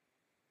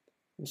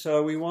 And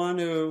so we want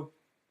to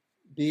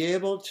be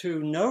able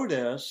to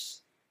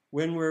notice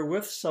when we're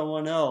with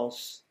someone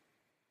else,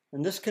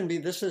 and this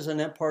is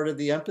a part of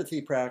the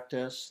empathy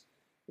practice,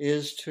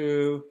 is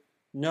to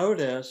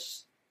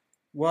notice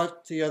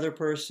what the other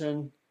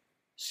person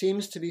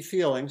seems to be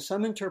feeling,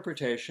 some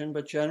interpretation,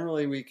 but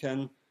generally we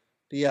can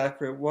be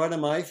accurate. What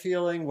am I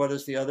feeling? What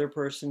is the other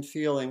person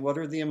feeling? What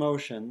are the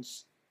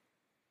emotions?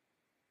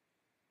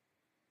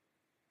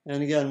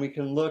 And again, we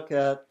can look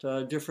at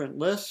different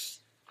lists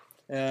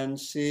and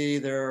see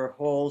there are a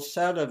whole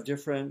set of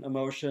different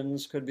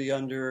emotions, could be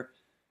under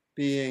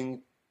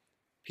being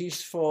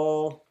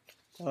peaceful,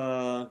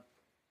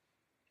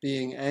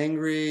 being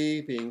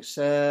angry, being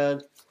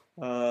sad,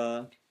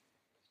 and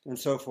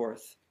so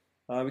forth.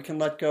 We can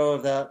let go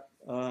of that,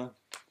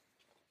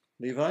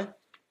 Levi,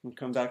 and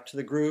come back to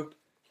the group.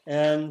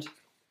 And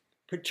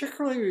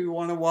particularly we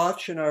want to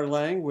watch in our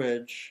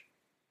language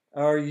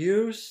our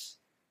use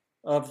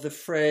of the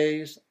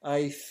phrase,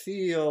 I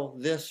feel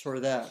this or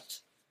that.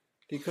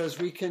 Because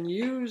we can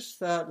use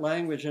that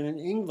language, and in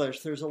English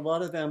there's a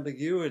lot of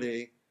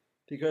ambiguity,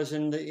 because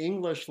in the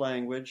English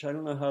language, I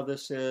don't know how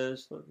this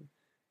is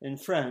in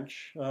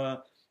French,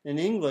 in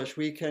English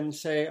we can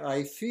say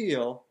I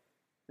feel,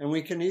 and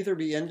we can either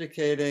be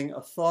indicating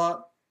a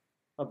thought,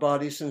 a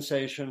body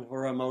sensation,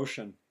 or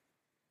emotion.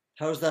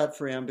 How's that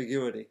for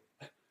ambiguity,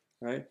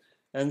 right?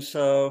 And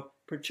so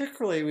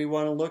particularly we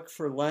want to look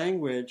for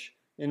language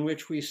in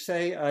which we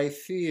say I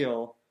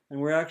feel, and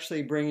we're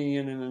actually bringing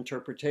in an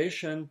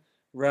interpretation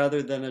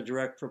rather than a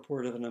direct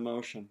report of an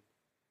emotion.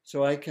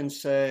 So I can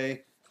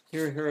say,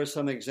 here are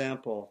some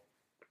example.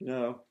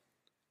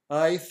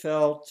 I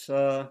felt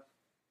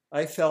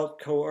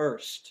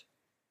coerced.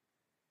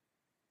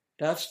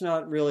 That's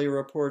not really a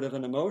report of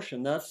an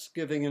emotion. That's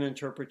giving an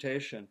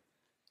interpretation.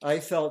 I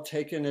felt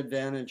taken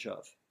advantage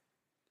of.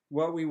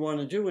 What we want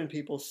to do when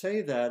people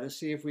say that is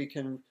see if we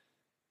can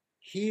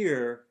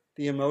hear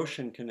the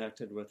emotion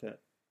connected with it.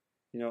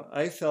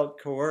 I felt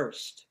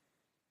coerced.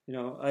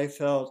 I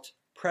felt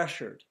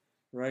pressured,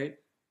 right?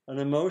 An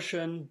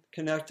emotion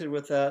connected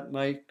with that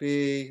might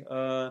be,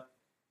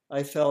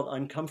 I felt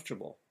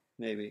uncomfortable,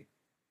 maybe,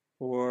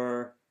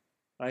 or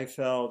I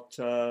felt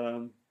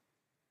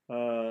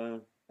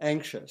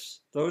anxious.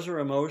 Those are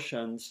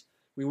emotions.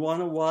 We want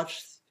to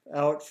watch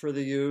out for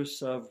the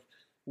use of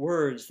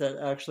words that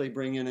actually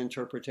bring in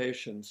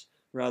interpretations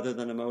rather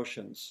than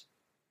emotions,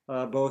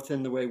 both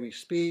in the way we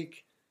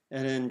speak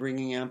and in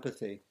bringing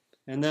empathy.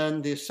 And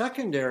then the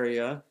second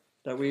area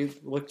that we've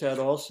looked at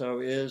also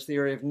is the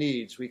area of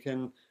needs. We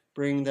can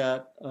bring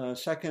that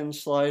second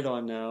slide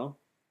on now.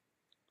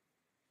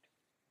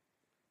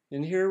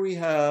 And here we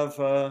have,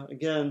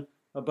 again,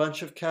 a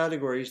bunch of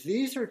categories.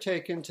 These are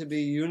taken to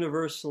be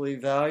universally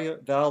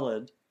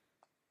valid.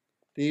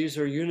 These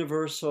are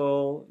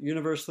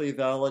universally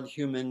valid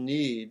human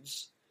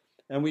needs.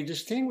 And we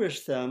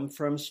distinguish them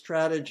from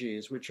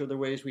strategies, which are the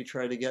ways we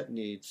try to get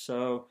needs.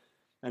 So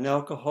an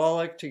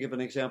alcoholic, to give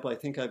an example I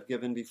think I've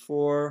given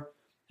before,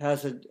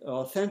 has an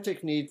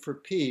authentic need for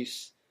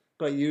peace,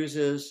 but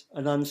uses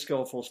an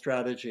unskillful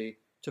strategy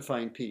to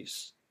find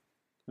peace.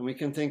 And we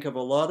can think of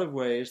a lot of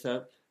ways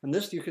that, and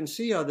this, you can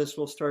see how this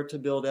will start to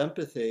build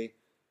empathy,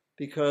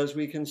 because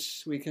we can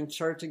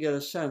start to get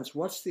a sense,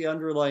 what's the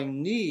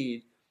underlying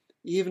need,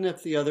 even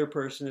if the other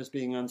person is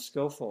being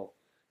unskillful?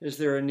 Is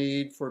there a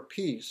need for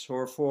peace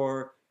or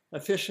for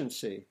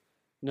efficiency?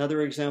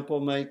 Another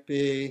example might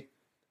be,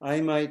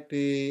 I might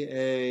be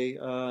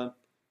a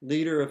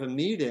leader of a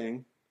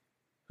meeting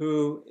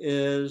who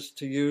is,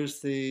 to use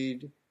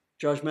the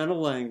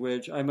judgmental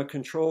language, I'm a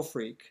control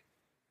freak.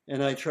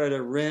 And I try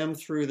to ram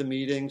through the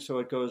meeting so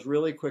it goes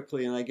really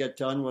quickly and I get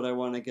done what I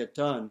want to get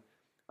done.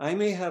 I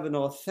may have an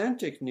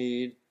authentic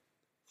need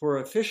for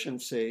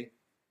efficiency,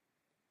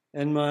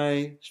 and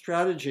my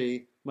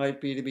strategy might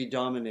be to be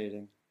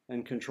dominating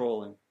and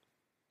controlling.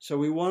 So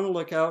we want to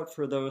look out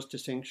for those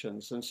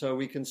distinctions. And so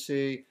we can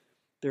see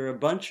there are a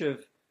bunch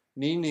of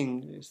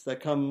meanings that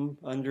come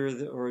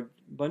under, or a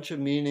bunch of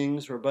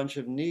meanings or a bunch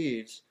of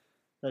needs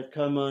that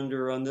come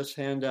under, on this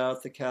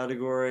handout, the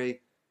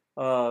category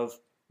of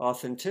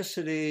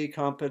authenticity,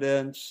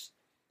 competence,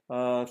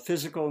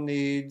 physical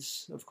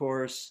needs, of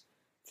course,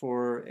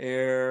 for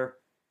air,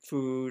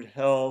 food,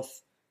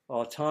 health,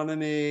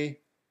 autonomy,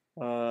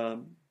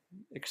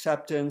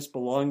 acceptance,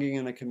 belonging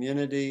in a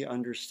community,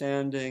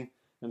 understanding,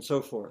 and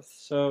so forth.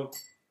 So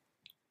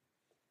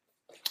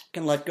I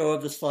can let go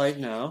of the slide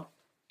now.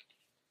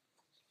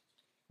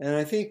 And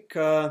I think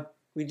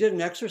we did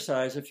an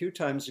exercise a few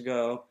times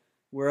ago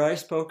where I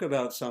spoke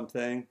about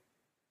something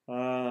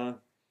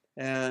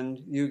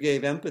and you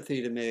gave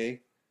empathy to me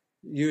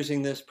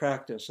using this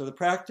practice. So the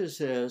practice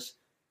is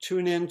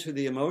tune into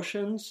the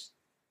emotions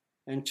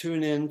and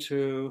tune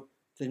into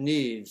the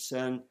needs.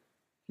 And I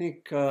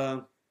think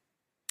I'll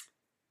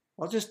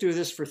just do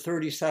this for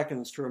 30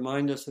 seconds to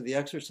remind us of the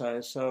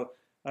exercise. So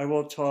I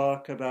will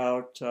talk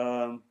about,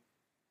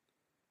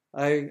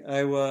 I've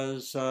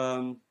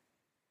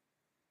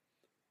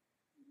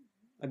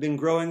been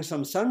growing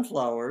some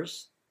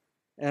sunflowers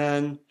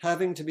and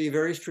having to be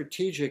very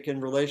strategic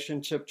in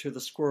relationship to the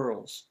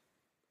squirrels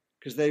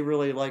because they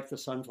really like the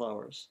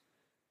sunflowers.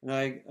 And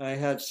I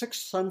had 6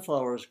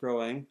 sunflowers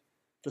growing.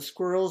 The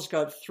squirrels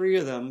got 3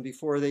 of them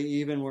before they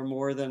even were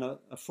more than a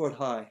foot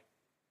high.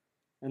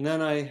 And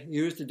then I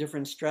used a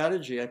different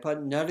strategy. I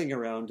put netting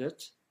around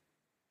it.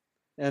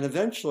 And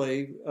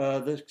eventually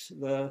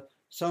the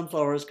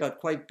sunflowers got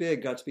quite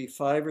big, got to be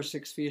 5 or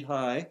 6 feet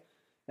high.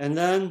 And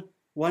then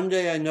one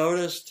day I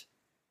noticed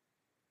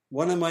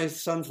one of my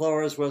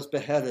sunflowers was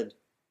beheaded.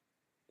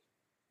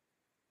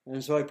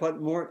 And so I put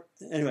more,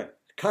 anyway,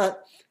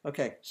 cut.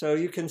 Okay, so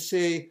you can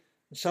see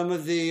some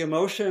of the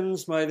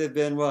emotions might have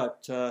been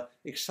what?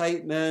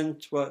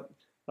 Excitement,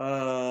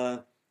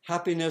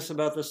 happiness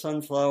about the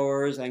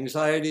sunflowers,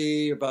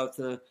 anxiety about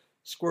the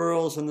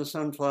squirrels and the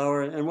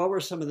sunflower, and what were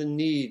some of the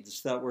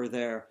needs that were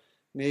there?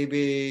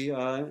 Maybe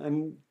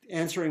I'm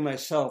answering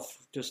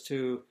myself just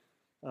to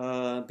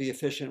be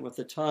efficient with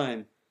the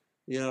time.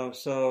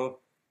 So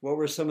what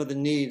were some of the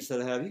needs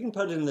that I have? You can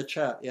put it in the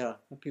chat. Yeah,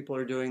 people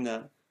are doing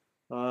that.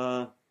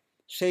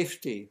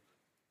 Safety.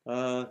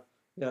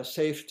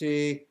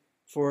 Safety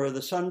for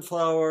the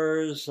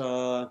sunflowers.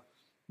 I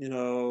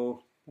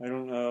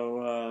don't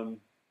know.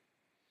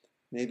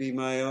 Maybe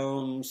my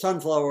own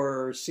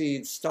sunflower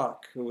seed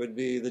stock would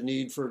be the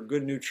need for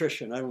good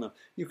nutrition. I don't know.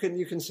 You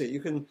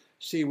can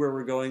see where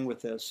we're going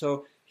with this.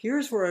 So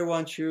here's where I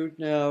want you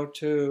now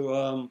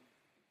to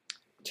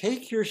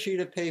take your sheet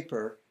of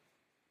paper.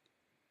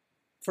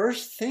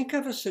 First, think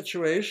of a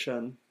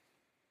situation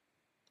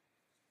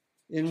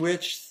in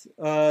which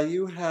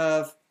you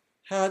have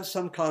had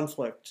some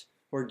conflict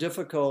or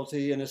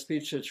difficulty in a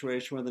speech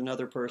situation with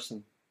another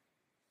person.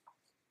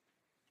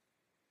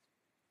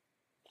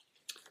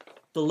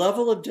 The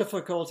level of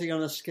difficulty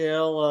on a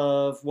scale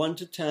of 1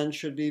 to 10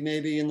 should be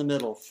maybe in the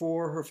middle,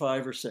 4 or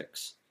 5 or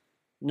 6,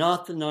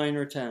 not the 9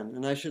 or 10.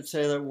 And I should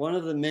say that one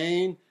of the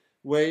main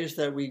ways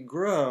that we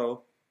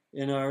grow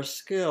in our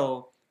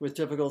skill with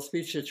difficult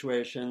speech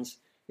situations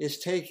is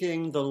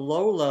taking the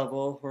low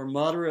level or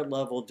moderate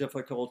level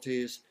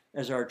difficulties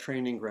as our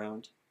training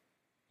ground.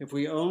 If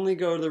we only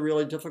go to the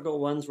really difficult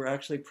ones, we're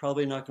actually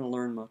probably not going to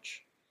learn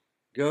much.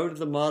 Go to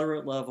the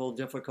moderate level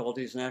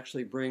difficulties and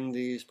actually bring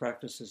these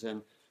practices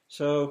in.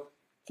 So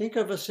think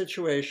of a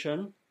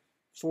situation,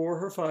 4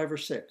 or 5 or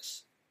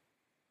 6.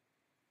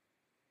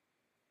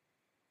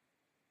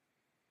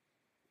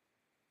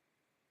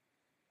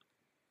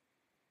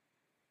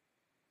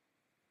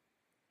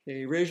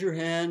 Okay, raise your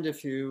hand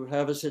if you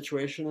have a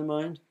situation in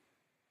mind.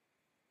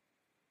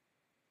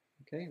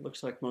 Okay,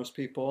 looks like most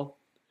people.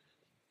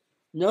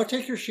 Now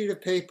take your sheet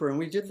of paper, and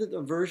we did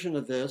a version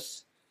of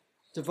this,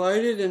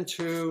 divide it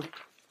into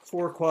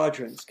 4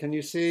 quadrants. Can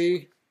you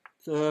see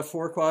the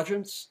 4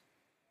 quadrants?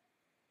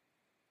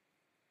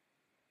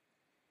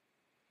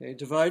 Okay,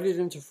 divide it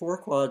into 4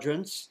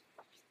 quadrants.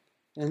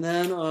 And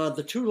then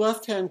the 2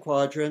 left-hand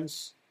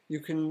quadrants, you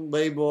can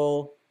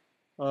label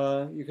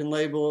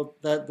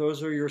that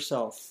those are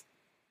yourself.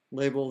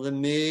 Label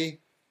them me,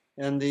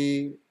 and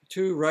the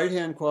 2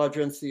 right-hand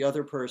quadrants, the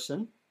other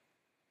person.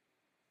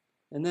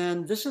 And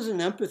then this is an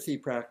empathy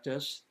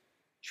practice.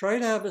 Try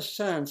to have a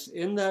sense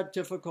in that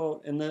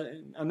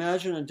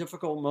imagine a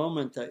difficult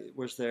moment that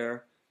was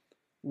there.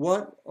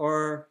 What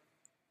are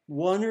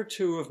one or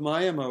two of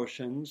my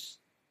emotions?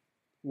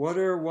 What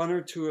are one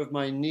or two of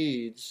my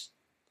needs?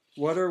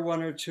 What are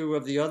one or two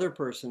of the other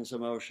person's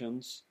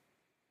emotions?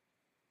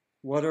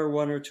 What are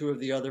one or two of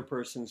the other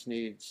person's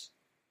needs?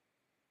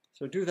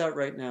 So do that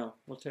right now.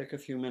 We'll take a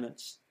few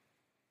minutes.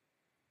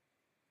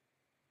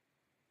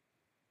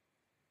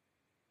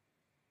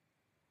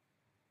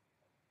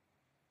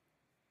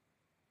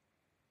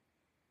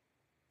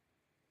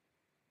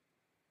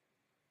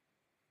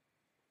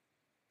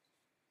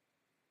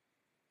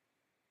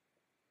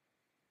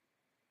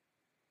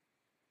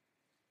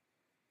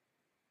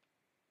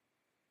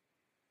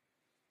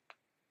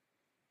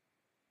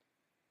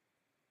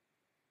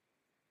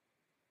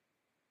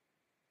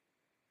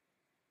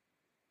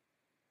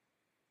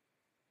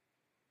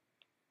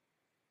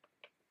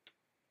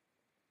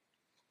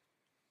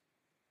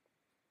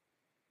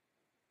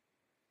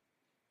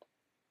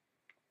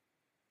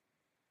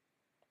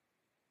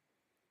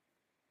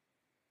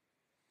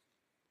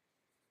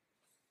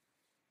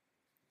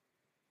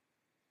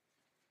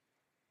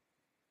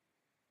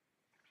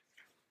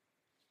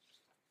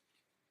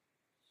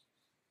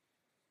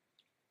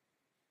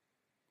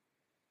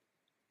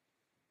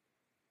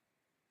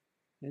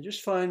 And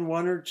just find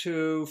one or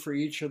two for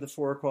each of the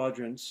four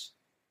quadrants.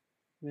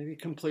 Maybe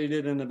complete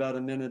it in about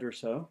a minute or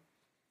so.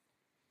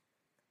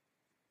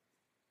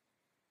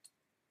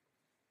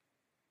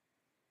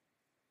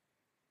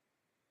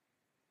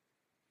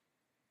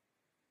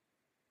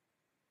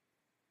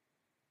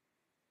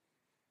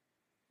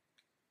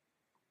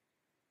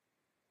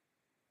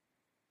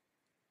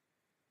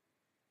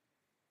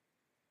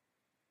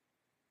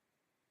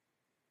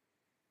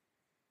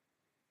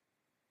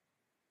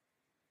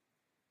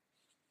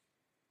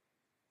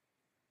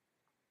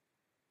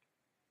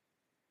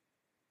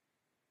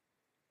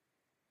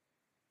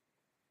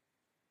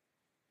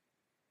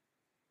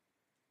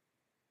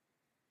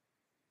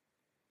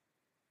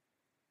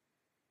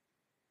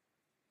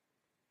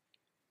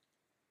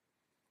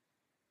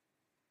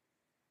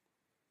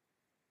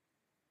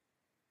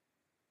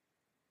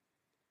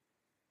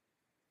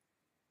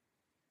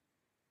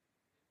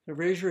 So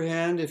raise your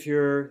hand if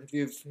you're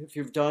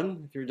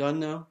done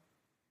now,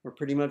 or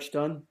pretty much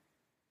done.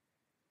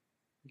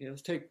 Okay,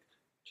 let's take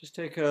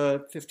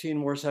 15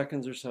 more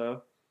seconds or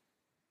so.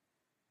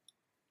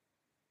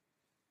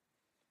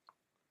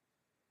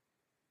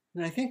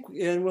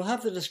 And we'll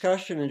have the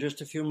discussion in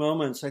just a few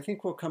moments. I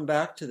think we'll come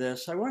back to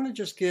this. I want to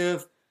just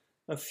give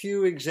a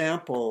few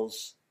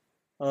examples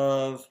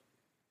of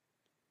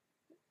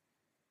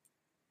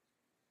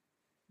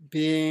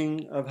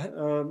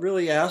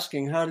really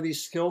asking how to be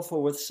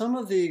skillful with some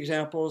of the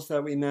examples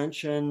that we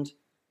mentioned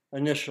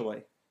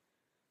initially.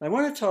 I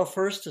want to tell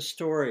first a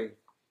story.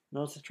 And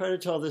I'll try to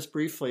tell this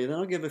briefly, then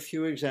I'll give a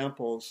few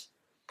examples.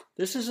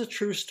 This is a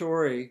true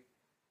story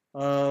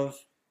of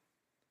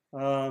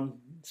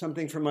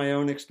something from my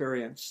own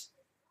experience.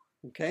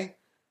 Okay?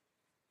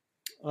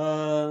 2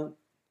 of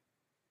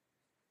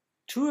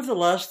the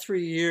last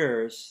 3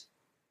 years,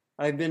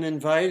 I've been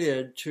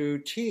invited to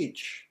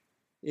teach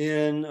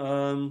in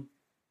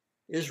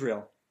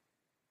Israel.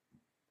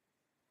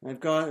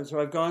 I've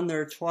gone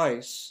there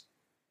twice,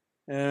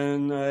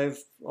 and I've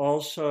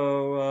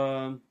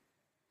also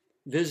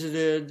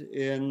visited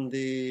in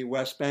the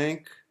West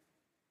Bank,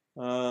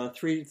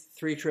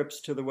 three trips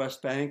to the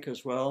West Bank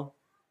as well,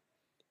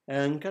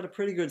 and got a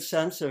pretty good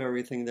sense of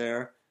everything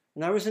there.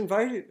 And I was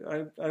invited,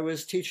 I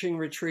was teaching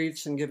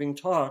retreats and giving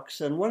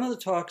talks, and one of the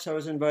talks I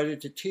was invited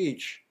to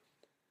teach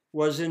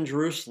was in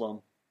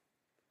Jerusalem.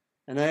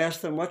 And I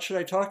asked them, what should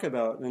I talk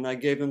about? And I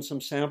gave them some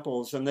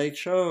samples, and they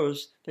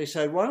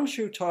said, why don't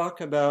you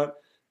talk about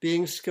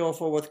being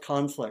skillful with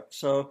conflict?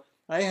 So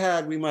I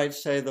had, we might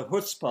say, the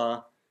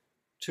chutzpah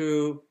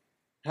to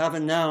have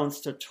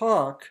announced a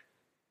talk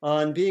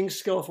on being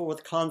skillful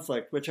with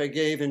conflict, which I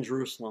gave in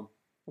Jerusalem.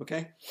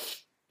 Okay?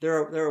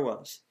 There it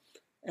was.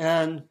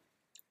 And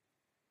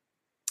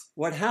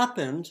what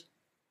happened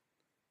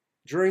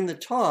during the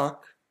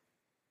talk,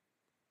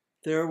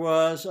 there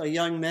was a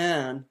young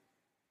man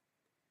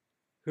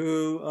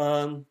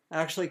who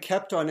actually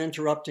kept on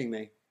interrupting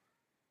me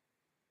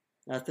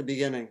at the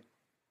beginning.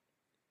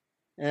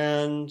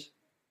 And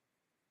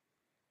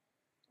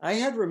I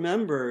had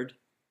remembered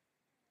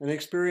an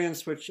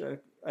experience which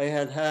I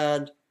had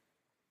had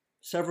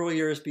several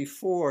years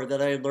before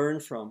that I had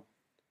learned from,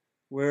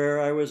 where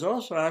I was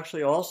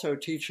also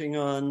teaching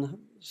on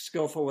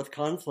skillful with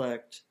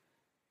conflict.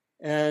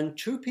 And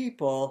two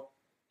people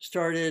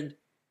started,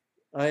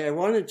 I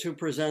wanted to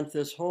present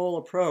this whole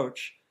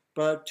approach,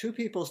 but two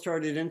people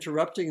started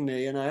interrupting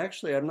me, and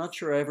I'm not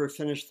sure I ever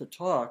finished the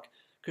talk,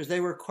 because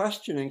they were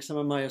questioning some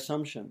of my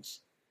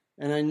assumptions.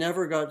 And I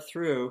never got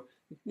through.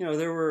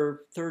 There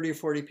were 30 or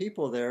 40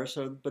 people there,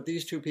 but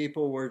these two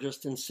people were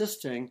just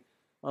insisting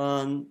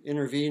on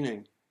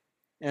intervening.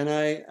 And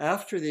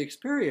after the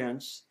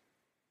experience,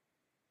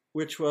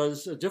 which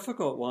was a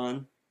difficult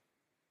one,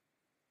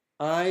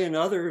 I and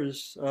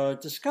others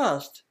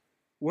discussed,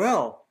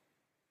 well,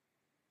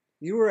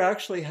 you were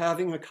actually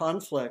having a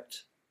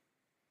conflict.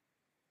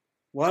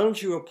 Why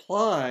don't you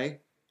apply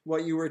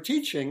what you were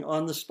teaching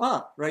on the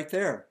spot right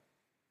there?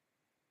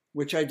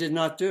 Which I did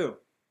not do.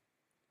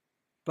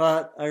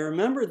 But I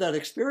remember that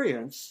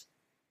experience,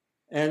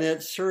 and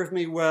it served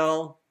me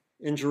well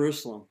in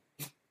Jerusalem.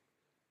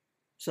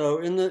 So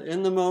in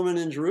the moment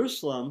in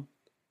Jerusalem,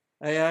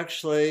 I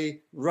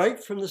actually,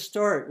 right from the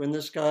start, when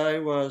this guy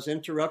was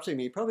interrupting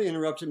me, probably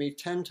interrupted me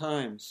 10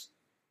 times,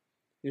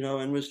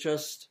 and was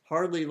just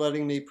hardly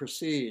letting me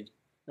proceed.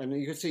 And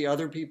you could see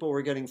other people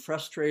were getting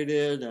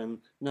frustrated and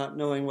not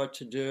knowing what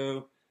to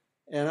do.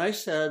 And I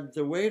said,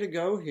 the way to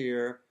go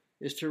here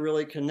is to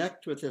really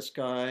connect with this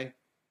guy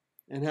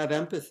and have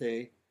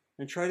empathy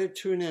and try to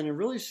tune in and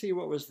really see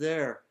what was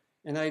there.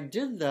 And I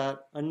did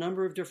that a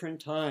number of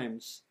different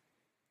times.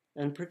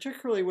 And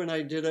particularly when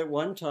I did it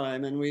one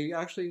time, and we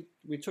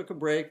took a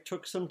break,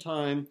 took some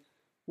time,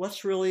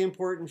 what's really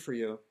important for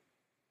you?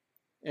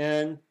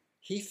 And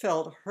he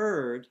felt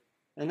heard,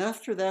 and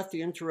after that,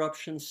 the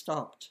interruption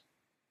stopped,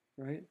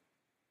 right?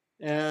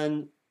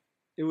 And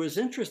it was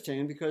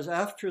interesting because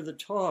after the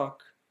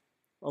talk,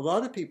 a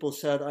lot of people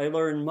said, I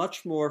learned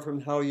much more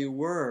from how you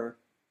were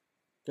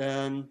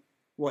than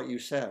what you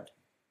said,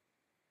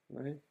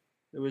 right?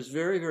 It was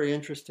very, very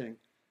interesting.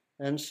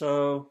 And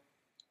so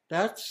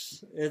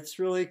it's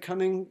really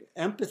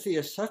empathy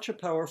is such a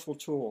powerful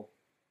tool.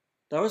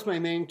 That was my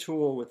main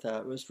tool with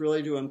that, was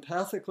really to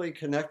empathically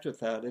connect with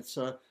that. It's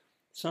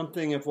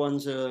something, if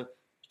one's a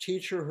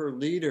teacher or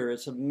leader,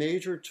 it's a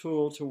major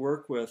tool to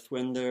work with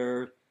when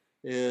there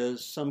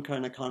is some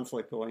kind of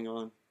conflict going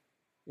on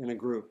in a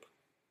group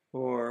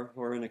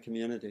or in a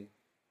community.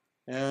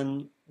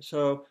 And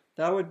so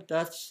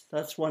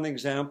that's one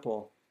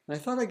example. And I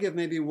thought I'd give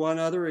maybe one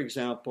other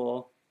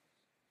example.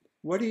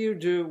 What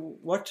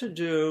to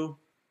do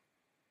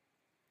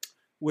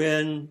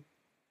when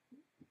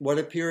what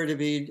appear to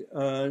be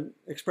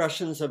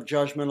expressions of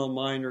judgmental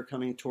mind are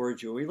coming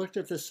towards you? We looked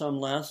at this some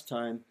last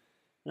time,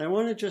 and I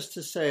wanted just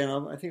to say,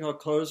 and I think I'll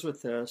close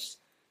with this,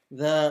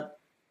 that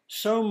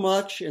so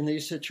much in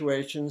these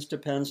situations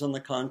depends on the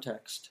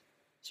context.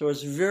 So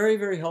it's very,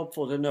 very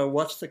helpful to know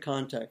what's the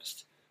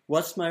context.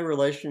 What's my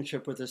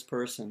relationship with this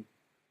person?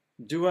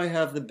 Do I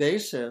have the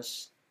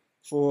basis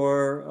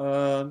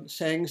for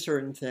saying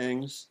certain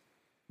things?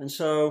 And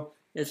so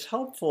it's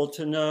helpful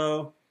to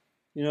know,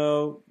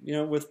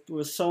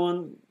 with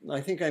someone,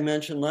 I think I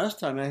mentioned last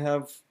time, I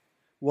have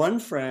one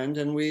friend,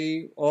 and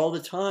we all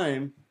the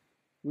time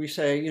we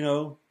say,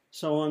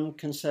 someone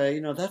can say,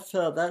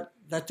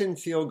 that didn't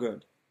feel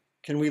good.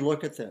 Can we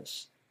look at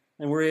this?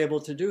 And we're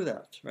able to do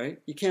that, right?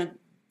 You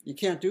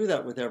can't do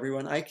that with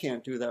everyone. I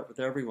can't do that with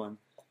everyone.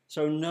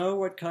 So know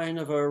what kind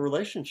of a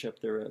relationship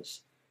there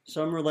is.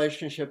 Some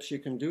relationships you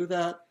can do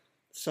that.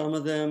 Some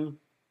of them,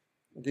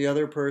 the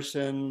other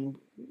person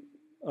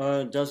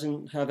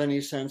doesn't have any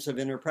sense of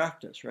inner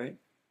practice, right?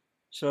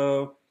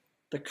 So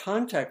the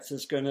context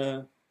is going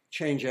to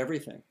change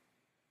everything,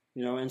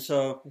 and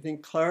so I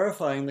think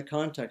clarifying the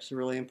context is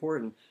really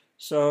important.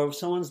 So if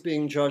someone's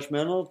being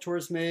judgmental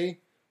towards me,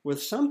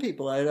 with some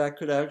people I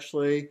could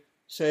actually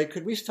say,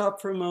 could we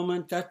stop for a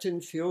moment? That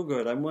didn't feel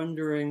good. I'm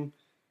wondering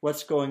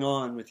what's going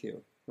on with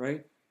you,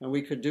 right? And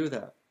we could do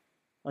that.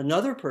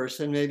 Another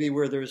person, maybe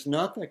where there's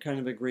not that kind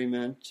of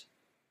agreement,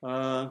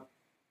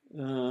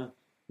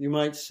 you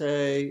might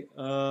say,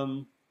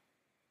 I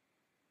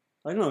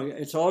don't know,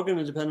 it's all going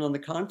to depend on the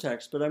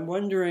context, but I'm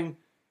wondering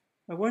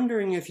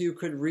if you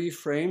could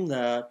reframe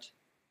that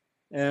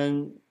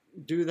and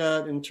do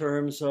that in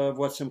terms of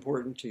what's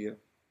important to you.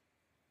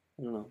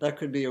 I don't know, that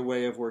could be a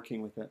way of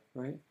working with it,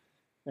 right?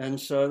 And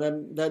so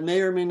that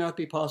may or may not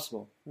be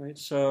possible, right?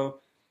 So,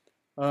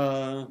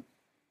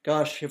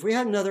 gosh, if we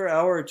had another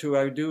hour or two,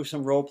 I would do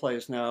some role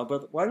plays now,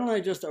 but why don't I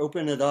just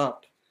open it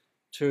up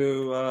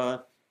to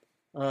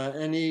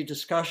any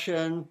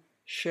discussion,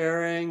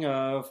 sharing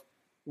of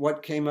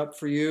what came up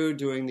for you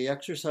doing the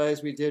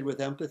exercise we did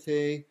with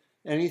empathy,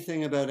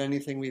 anything about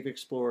anything we've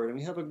explored. And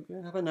we have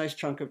a nice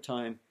chunk of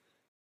time.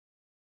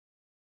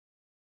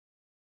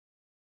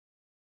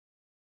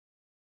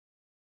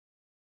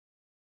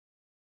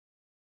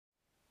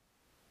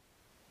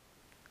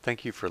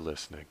 Thank you for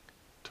listening.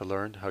 To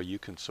learn how you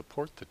can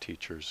support the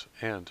teachers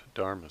and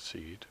Dharma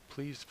Seed,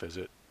 please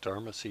visit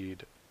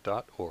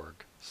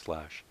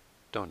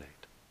dharmaseed.org/donate.